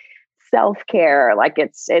 self-care. Like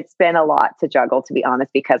it's been a lot to juggle, to be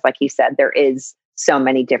honest, because like you said, there is so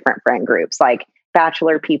many different friend groups. Like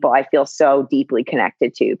Bachelor people, I feel so deeply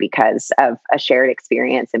connected to because of a shared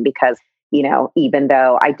experience. And because, even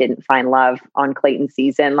though I didn't find love on Clayton's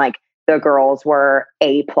season, like the girls were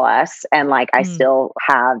A+, and like I still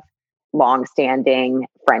have longstanding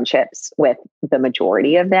friendships with the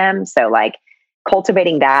majority of them. So like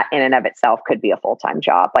cultivating that in and of itself could be a full-time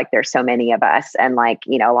job. Like there's so many of us, and like,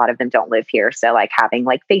 a lot of them don't live here. So like having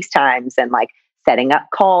like FaceTimes and like setting up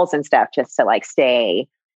calls and stuff just to like stay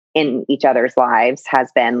in each other's lives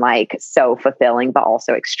has been like so fulfilling, but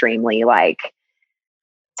also extremely like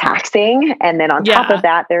taxing. And then on top of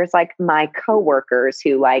that, there's like my coworkers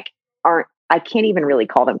who like I can't even really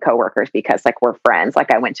call them coworkers because like we're friends.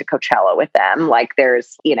 Like I went to Coachella with them. Like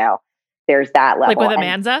there's that level. Like with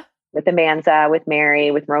Amanza? With Amanza, with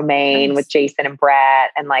Mary, with Romaine, Nice. with Jason and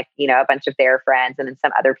Brett, and like, a bunch of their friends, and then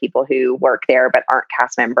some other people who work there but aren't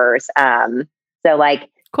cast members. So like,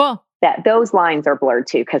 cool. That those lines are blurred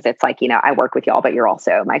too, because it's like, I work with y'all, but you're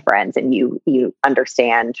also my friends, and you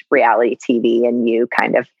understand reality TV, and you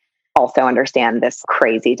kind of also understand this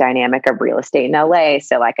crazy dynamic of real estate in LA.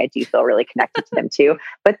 So like, I do feel really connected to them too.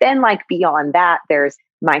 But then like beyond that, there's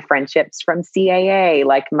my friendships from CAA,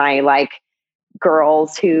 like my like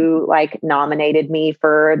girls who like nominated me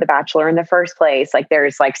for The Bachelor in the first place. Like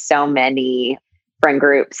there's like so many friend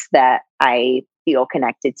groups that I feel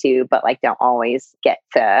connected to, but like don't always get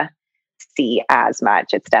to see as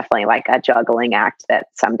much. It's definitely like a juggling act that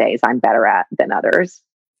some days I'm better at than others.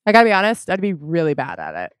 I gotta be honest, I'd be really bad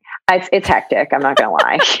at it. It's hectic. I'm not gonna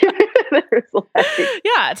lie.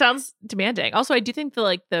 Yeah, it sounds demanding. Also, I do think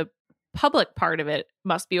the public part of it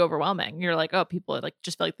must be overwhelming. You're like, oh, people like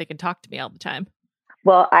just feel like they can talk to me all the time.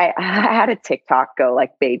 Well, I had a TikTok go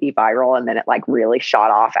like baby viral, and then it like really shot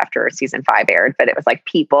off after season 5 aired. But it was like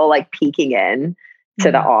people like peeking in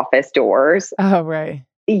to the office doors. Oh, right.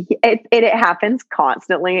 It happens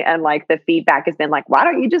constantly, and like the feedback has been like, why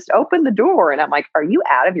don't you just open the door? And I'm like, are you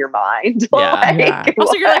out of your mind? Yeah.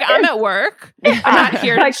 Also, you're like, I'm at work. I'm not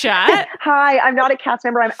here to chat. Hi, I'm not a cast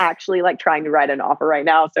member. I'm actually like trying to write an offer right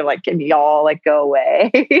now. So like, can y'all like go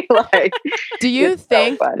away? Like, do you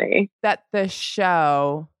think so funny that the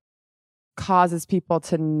show causes people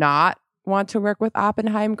to not want to work with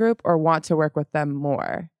Oppenheim Group or want to work with them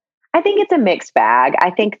more? I think it's a mixed bag.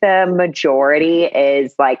 I think the majority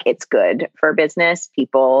is like, it's good for business.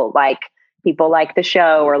 People like the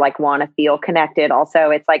show or like want to feel connected.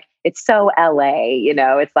 Also, it's like, it's so LA,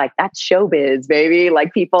 it's like, that's showbiz, baby.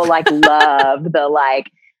 Like people like love the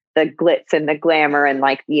glitz and the glamour and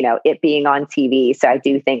like, it being on TV. So I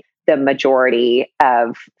do think the majority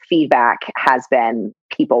of feedback has been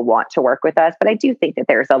people want to work with us. But I do think that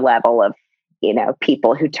there's a level of,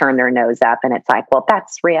 people who turn their nose up, and it's like, well,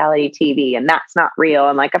 that's reality TV and that's not real.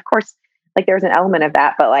 And like, of course, like there's an element of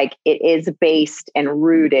that, but like it is based and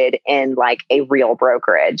rooted in like a real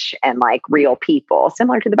brokerage and like real people,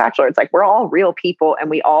 similar to The Bachelor. It's like, we're all real people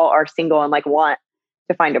and we all are single and like want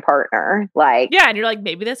to find a partner. Like, yeah. And you're like,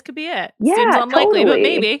 maybe this could be it. Yeah, seems unlikely, totally. but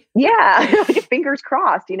maybe. Yeah. Fingers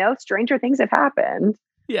crossed, stranger things have happened.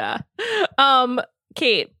 Yeah.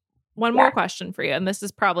 Kate, one more question for you. And this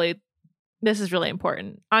is really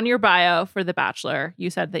important. On your bio for The Bachelor, you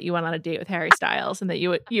said that you went on a date with Harry Styles and that you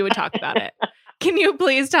would talk about it. Can you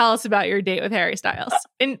please tell us about your date with Harry Styles?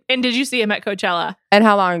 And did you see him at Coachella? And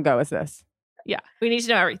how long ago was this? Yeah, we need to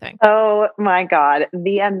know everything. Oh my God.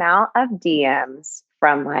 The amount of DMs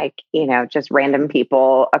from like, just random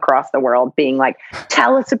people across the world being like,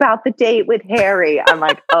 tell us about the date with Harry. I'm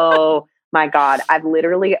like, oh my God, I've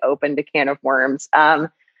literally opened a can of worms.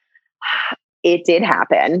 It did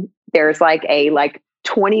happen. There's like a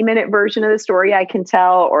 20-minute version of the story I can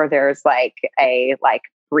tell, or there's like a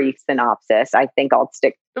brief synopsis. I think I'll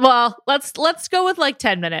stick. Well, let's go with like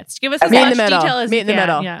 10 minutes. Give us as Meet in much the middle. detail as Meet you in the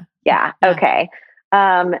can. middle. Yeah. Okay.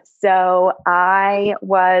 So I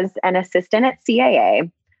was an assistant at CAA.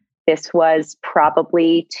 This was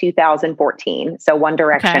probably 2014. So One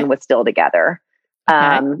Direction was still together.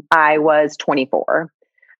 I was 24.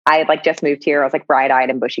 I had like just moved here. I was like bright-eyed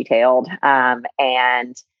and bushy-tailed.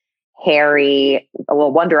 And Harry,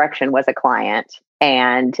 well, One Direction was a client,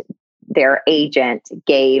 and their agent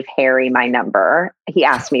gave Harry my number. He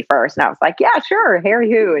asked me first, and I was like, yeah, sure.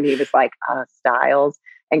 Harry who? And he was like, Styles.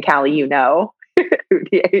 And Callie, you know who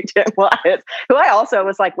the agent was. Who I also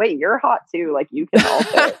was like, wait, you're hot too. Like, you can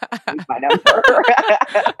also use my number.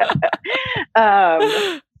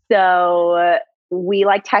 So we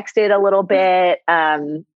like texted a little bit.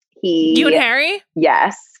 You and Harry?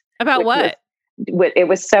 Yes. About what? It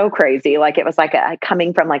was so crazy. Like, it was like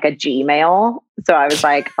coming from like a Gmail. So I was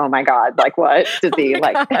like, oh my God, like what does he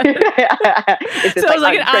like? So it was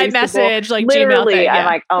like an iMessage, like literally, Gmail thing. Yeah. I'm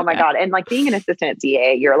like, oh my God. And like being an assistant at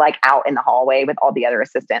CA, you're like out in the hallway with all the other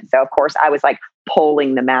assistants. So of course I was like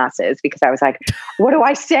polling the masses because I was like, what do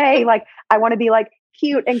I say? Like, I want to be like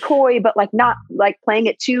cute and coy, but like not like playing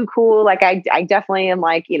it too cool. Like I definitely am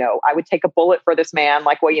like, you know, I would take a bullet for this man.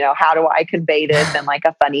 Like, well, you know, how do I convey this in like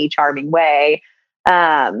a funny, charming way?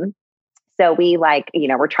 So we like, you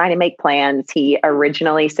know, we're trying to make plans. He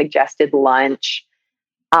originally suggested lunch.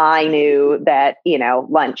 I knew that, you know,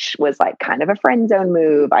 lunch was like kind of a friend zone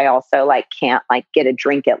move. I also like can't like get a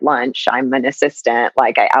drink at lunch. I'm an assistant.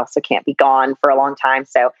 Like I also can't be gone for a long time.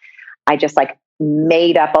 So I just like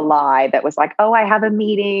made up a lie that was like, oh, I have a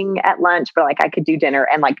meeting at lunch, but like I could do dinner.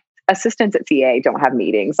 And like assistants at CA don't have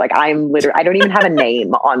meetings. Like I don't even have a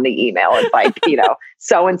name on the email. It's like, you know,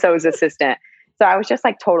 so-and-so's assistant. So I was just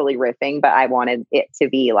like totally riffing, but I wanted it to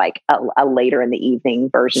be like a later in the evening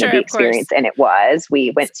version of the experience. And it was. We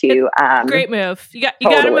went to great move. You got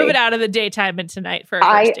to move it out of the daytime into night for a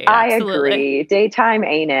first date. I agree. Daytime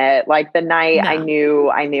ain't it. Like the night, no.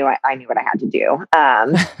 I knew what I had to do.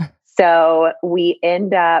 So we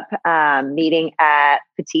end up meeting at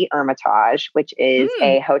Petit Hermitage, which is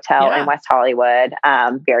a hotel in West Hollywood.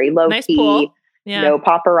 Very low key. Pool. Yeah. No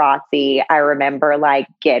paparazzi. I remember like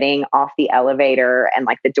getting off the elevator and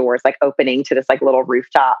like the doors like opening to this like little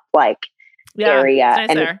rooftop like area.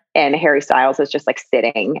 Nice and Harry Styles is just like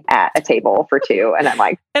sitting at a table for two. And I'm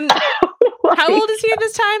like, and like, how old is he at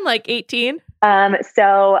this time? Like 18?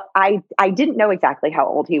 So I didn't know exactly how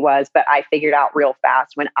old he was, but I figured out real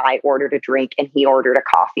fast when I ordered a drink and he ordered a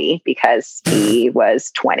coffee because he was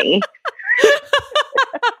 20.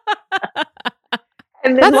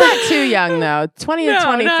 And then, that's not too young though. 20 to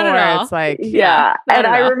 24. It's like, yeah. And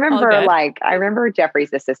I remember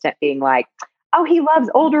Jeffrey's assistant being like, oh, he loves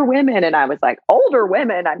older women. And I was like, older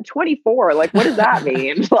women? I'm 24. Like, what does that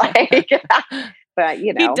mean? Like, but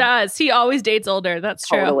you know. He does. He always dates older. That's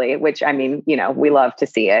true. Totally. Which I mean, you know, we love to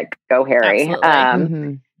see it. Go Harry.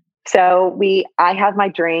 Absolutely. So I have my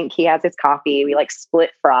drink. He has his coffee. We like split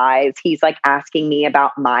fries. He's like asking me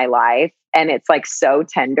about my life. And it's like so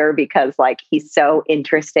tender because like he's so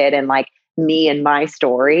interested in like me and my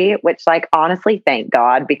story, which like honestly, thank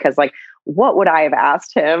God, because like what would I have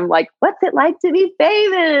asked him? Like, what's it like to be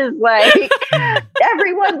famous? Like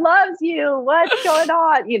everyone loves you. What's going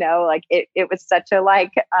on? You know, like it was such a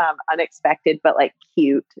like unexpected but like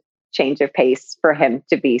cute change of pace for him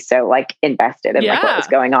to be so like invested in like what was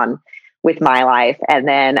going on with my life. And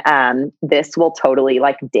then this will totally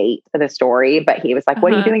like date the story, but he was like,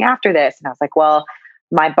 what are you doing after this? And I was like, well,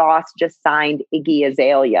 my boss just signed Iggy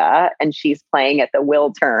Azalea and she's playing at the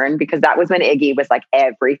Wiltern because that was when Iggy was like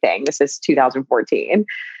everything. This is 2014.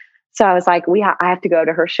 So I was like, I have to go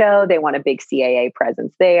to her show. They want a big CAA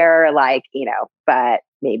presence there. Like, you know, but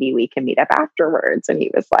maybe we can meet up afterwards. And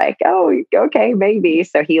he was like, oh, okay, maybe.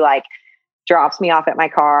 So he like drops me off at my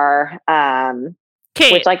car.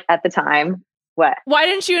 Kate, which like at the time, what? Why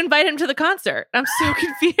didn't you invite him to the concert? I'm so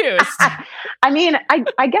confused. I mean,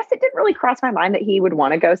 I guess it didn't really cross my mind that he would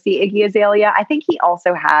want to go see Iggy Azalea. I think he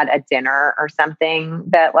also had a dinner or something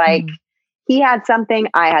that like he had something,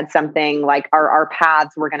 I had something, like our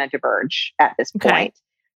paths were going to diverge at this point.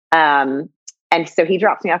 And so he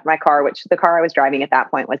drops me off my car, which the car I was driving at that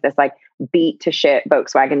point was this like beat to shit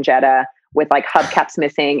Volkswagen Jetta with like hubcaps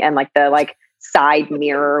missing and like the like side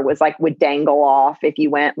mirror was like would dangle off if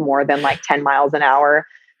you went more than like 10 miles an hour.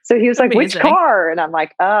 So he was like, which car? And I'm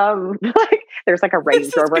like, like there's like a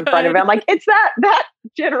Range Rover in front of him. I'm like, it's that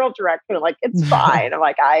general direction. I'm like, it's fine. I'm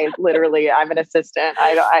like, I'm an assistant.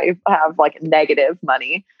 I have like negative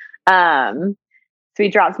money. So he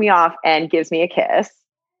drops me off and gives me a kiss.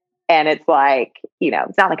 And it's like, you know,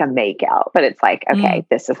 it's not like a make out, but it's like, okay,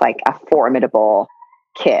 this is like a formidable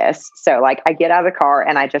kiss. So like I get out of the car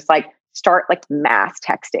and I just like start like mass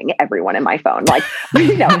texting everyone in my phone. Like,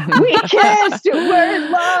 you know, we kissed, we're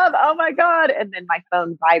in love. Oh my God. And then my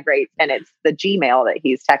phone vibrates and it's the Gmail that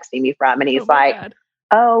he's texting me from. And he's like,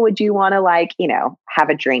 oh, would you want to like, you know, have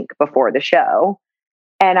a drink before the show?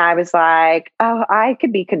 And I was like, oh, I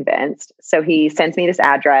could be convinced. So he sends me this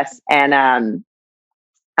address and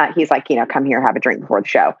he's like, come here, have a drink before the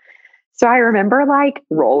show. So I remember like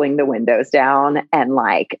rolling the windows down and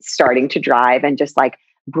like starting to drive and just like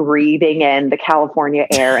breathing in the California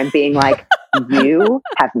air and being like, you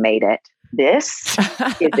have made it. This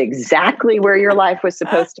is exactly where your life was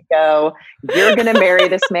supposed to go. You're going to marry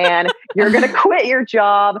this man. You're going to quit your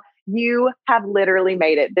job. You have literally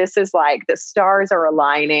made it. This is like the stars are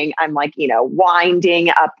aligning. I'm like, winding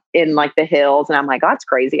up in like the hills. And I'm like, oh, that's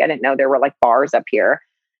crazy. I didn't know there were like bars up here.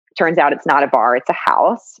 Turns out it's not a bar, it's a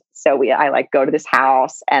house. So I like go to this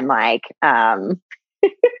house and like,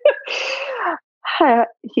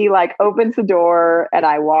 he like opens the door and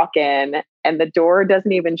I walk in and the door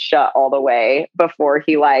doesn't even shut all the way before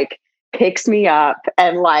he like picks me up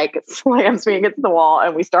and like slams me against the wall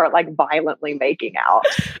and we start like violently making out.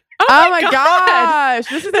 Oh my gosh.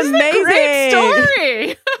 This is amazing. A great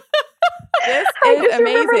story. This is amazing.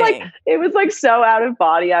 Remember, like, it was like so out of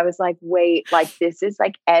body. I was like, wait, like this is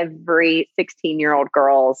like every 16-year-old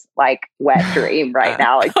girl's like wet dream right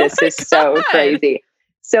now. Like this is so crazy.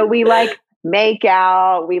 So we like make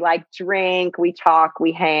out, we like drink, we talk,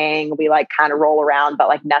 we hang, we like kind of roll around, but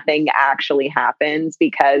like nothing actually happens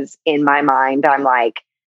because in my mind, I'm like,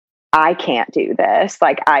 I can't do this.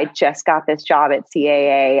 Like I just got this job at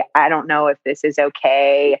CAA. I don't know if this is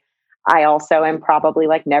okay. I also am probably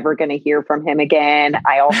like never going to hear from him again.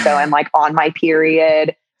 I also am like on my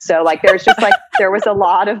period. So like, there's just like, there was a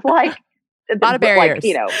lot of like, a lot of barriers,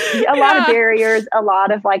 like, a lot of barriers, a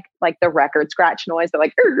lot of like the record scratch noise that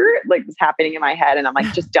like was happening in my head. And I'm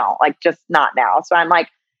like, just don't just not now. So I'm like,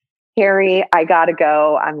 Harry, I gotta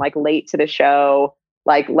go. I'm like late to the show.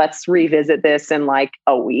 Like, let's revisit this in like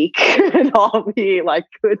a week and I'll be like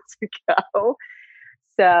good to go.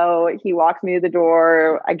 So he walks me to the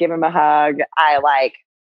door. I give him a hug. I like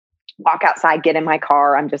walk outside, get in my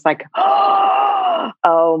car. I'm just like,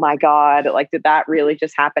 oh my God. Like, did that really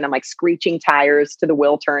just happen? I'm like screeching tires to the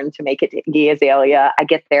wheel turn to make it to Iggy Azalea. I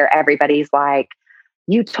get there. Everybody's like,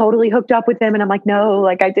 you totally hooked up with him. And I'm like, no,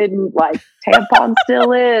 like I didn't, like tampon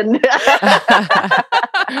still in.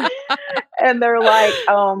 And they're like,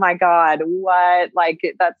 oh my God, what? Like,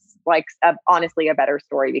 that's like honestly a better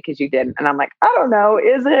story because you didn't. And I'm like, I don't know,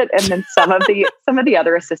 is it? And then some of the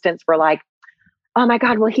other assistants were like, oh my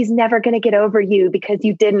God, well, he's never going to get over you because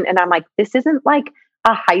you didn't. And I'm like, this isn't like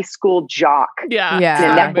a high school jock in a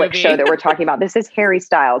Netflix show that we're talking about. This is Harry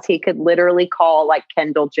Styles. He could literally call like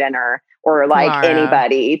Kendall Jenner or like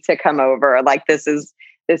anybody to come over. Like this is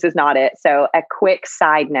not it. So a quick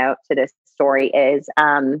side note to this story is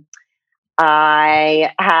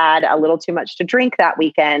I had a little too much to drink that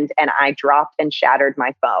weekend and I dropped and shattered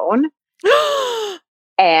my phone.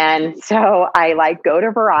 And so I like go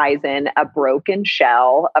to Verizon, a broken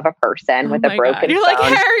shell of a person with a broken phone. You're like,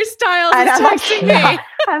 Harry Styles is texting me.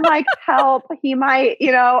 I'm like, help. He might,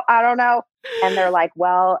 I don't know. And they're like,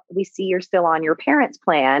 well, we see you're still on your parents'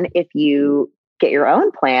 plan. If you get your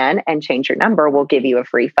own plan and change your number, we'll give you a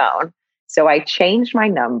free phone. So I changed my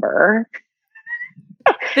number.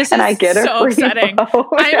 This and is I get so upsetting.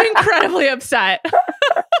 I'm incredibly upset.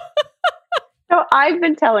 So I've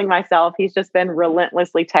been telling myself he's just been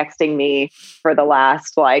relentlessly texting me for the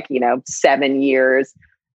last 7 years.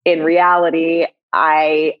 In reality,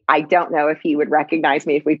 I don't know if he would recognize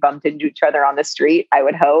me if we bumped into each other on the street. I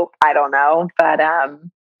would hope. I don't know. But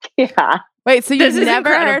yeah. Wait, so you've never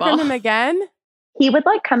heard from him again? He would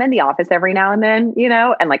like come in the office every now and then,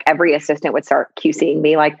 and like every assistant would start QCing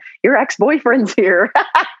me like, your ex-boyfriend's here.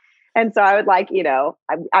 And so I would like,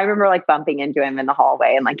 I remember like bumping into him in the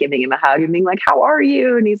hallway and like giving him a hug and being like, how are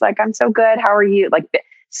you? And he's like, I'm so good. How are you? Like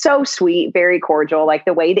so sweet, very cordial. Like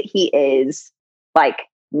the way that he is like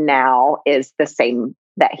now is the same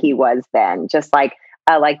that he was then. Just like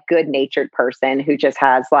a like good natured person who just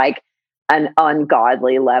has like an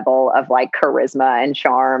ungodly level of like charisma and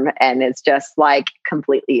charm. And it's just like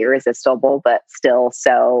completely irresistible, but still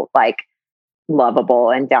so like lovable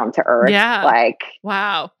and down to earth. Yeah. Like,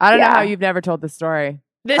 wow. I don't know how you've never told this story.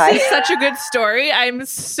 This is such a good story. I'm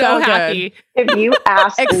so happy. If you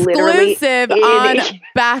ask exclusive on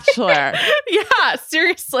Bachelor. Yeah,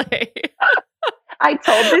 seriously. I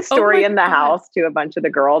told this story in the house to a bunch of the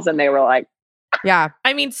girls and they were like, yeah.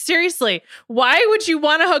 I mean, seriously, why would you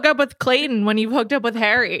want to hook up with Clayton when you've hooked up with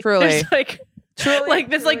Harry? Truly.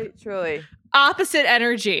 There's truly opposite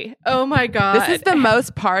energy. Oh my God. This is the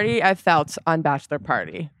most party I've felt on Bachelor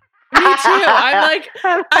Party. Me too.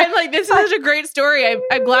 I'm like, this is such a great story.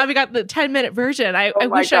 I'm glad we got the 10-minute version. I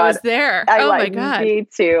wish I was there. My God. Me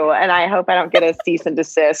too. And I hope I don't get a cease and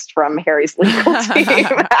desist from Harry's legal team.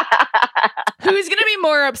 Who's going to be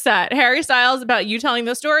more upset? Harry Styles about you telling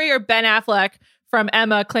the story, or Ben Affleck from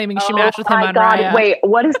Emma claiming she matched with him on Raya? Wait,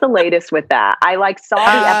 what is the latest with that? I saw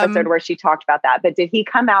the episode where she talked about that, but did he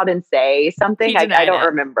come out and say something? I don't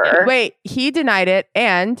remember. Wait, he denied it,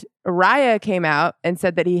 and Raya came out and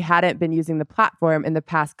said that he hadn't been using the platform in the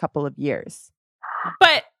past couple of years.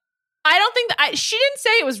 But I don't think that she didn't say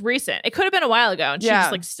it was recent. It could have been a while ago, and she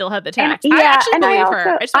just still had the text. I actually believe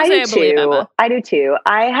her. I just want to say I believe Emma. I do too.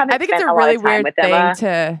 I think it's a really weird thing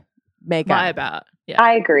to make lie up about. Yeah.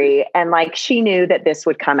 I agree. And she knew that this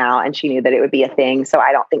would come out, and she knew that it would be a thing. So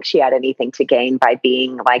I don't think she had anything to gain by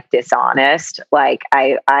being dishonest.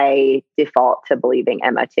 I default to believing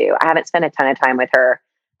Emma too. I haven't spent a ton of time with her.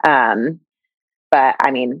 But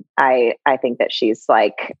I mean, I think that she's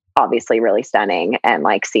obviously really stunning and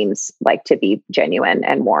seems to be genuine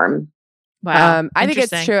and warm. Wow. I think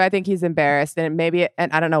it's true. I think he's embarrassed, and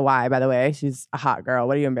I don't know why, by the way. She's a hot girl.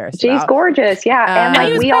 What are you embarrassed about? She's gorgeous. Yeah.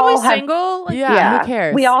 And we all have single. Who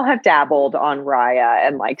cares? We all have dabbled on Raya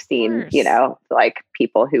and seen,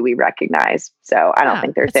 people who we recognize. So I don't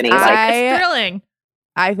think there's any it's thrilling.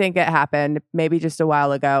 I think it happened maybe just a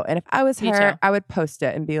while ago. And if I was her, I would post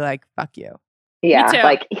it and be like, fuck you.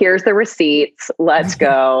 Yeah, here's the receipts. Let's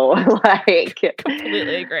go.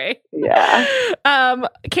 Completely agree. Yeah.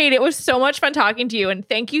 Kate, it was so much fun talking to you, and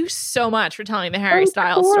thank you so much for telling the Harry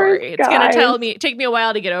Styles story. It's gonna take me a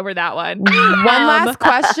while to get over that one. One last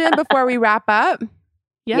question before we wrap up.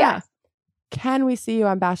 Yeah. Yes. Can we see you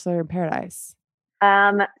on Bachelor in Paradise?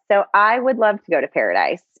 So I would love to go to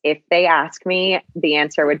Paradise. If they ask me, the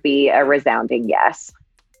answer would be a resounding yes.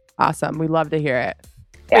 Awesome. We'd love to hear it.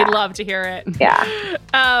 Yeah. We'd love to hear it.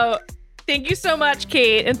 Yeah. Thank you so much,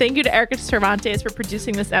 Kate. And thank you to Erica Cervantes for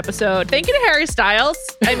producing this episode. Thank you to Harry Styles.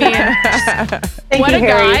 I mean, what a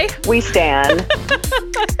Harry. guy. We stand.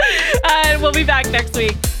 And we'll be back next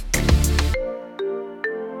week.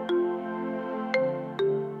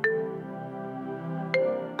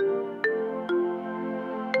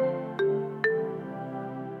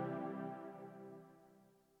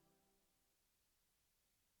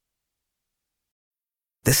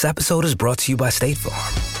 This episode is brought to you by State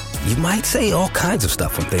Farm. You might say all kinds of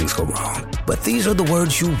stuff when things go wrong, but these are the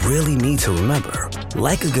words you really need to remember.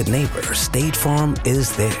 Like a good neighbor, State Farm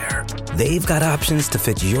is there. They've got options to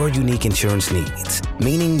fit your unique insurance needs,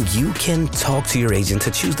 meaning you can talk to your agent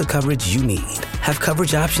to choose the coverage you need. Have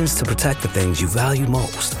coverage options to protect the things you value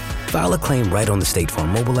most. File a claim right on the State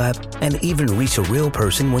Farm mobile app, and even reach a real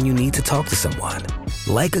person when you need to talk to someone.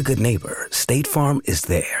 Like a good neighbor, State Farm is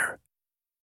there.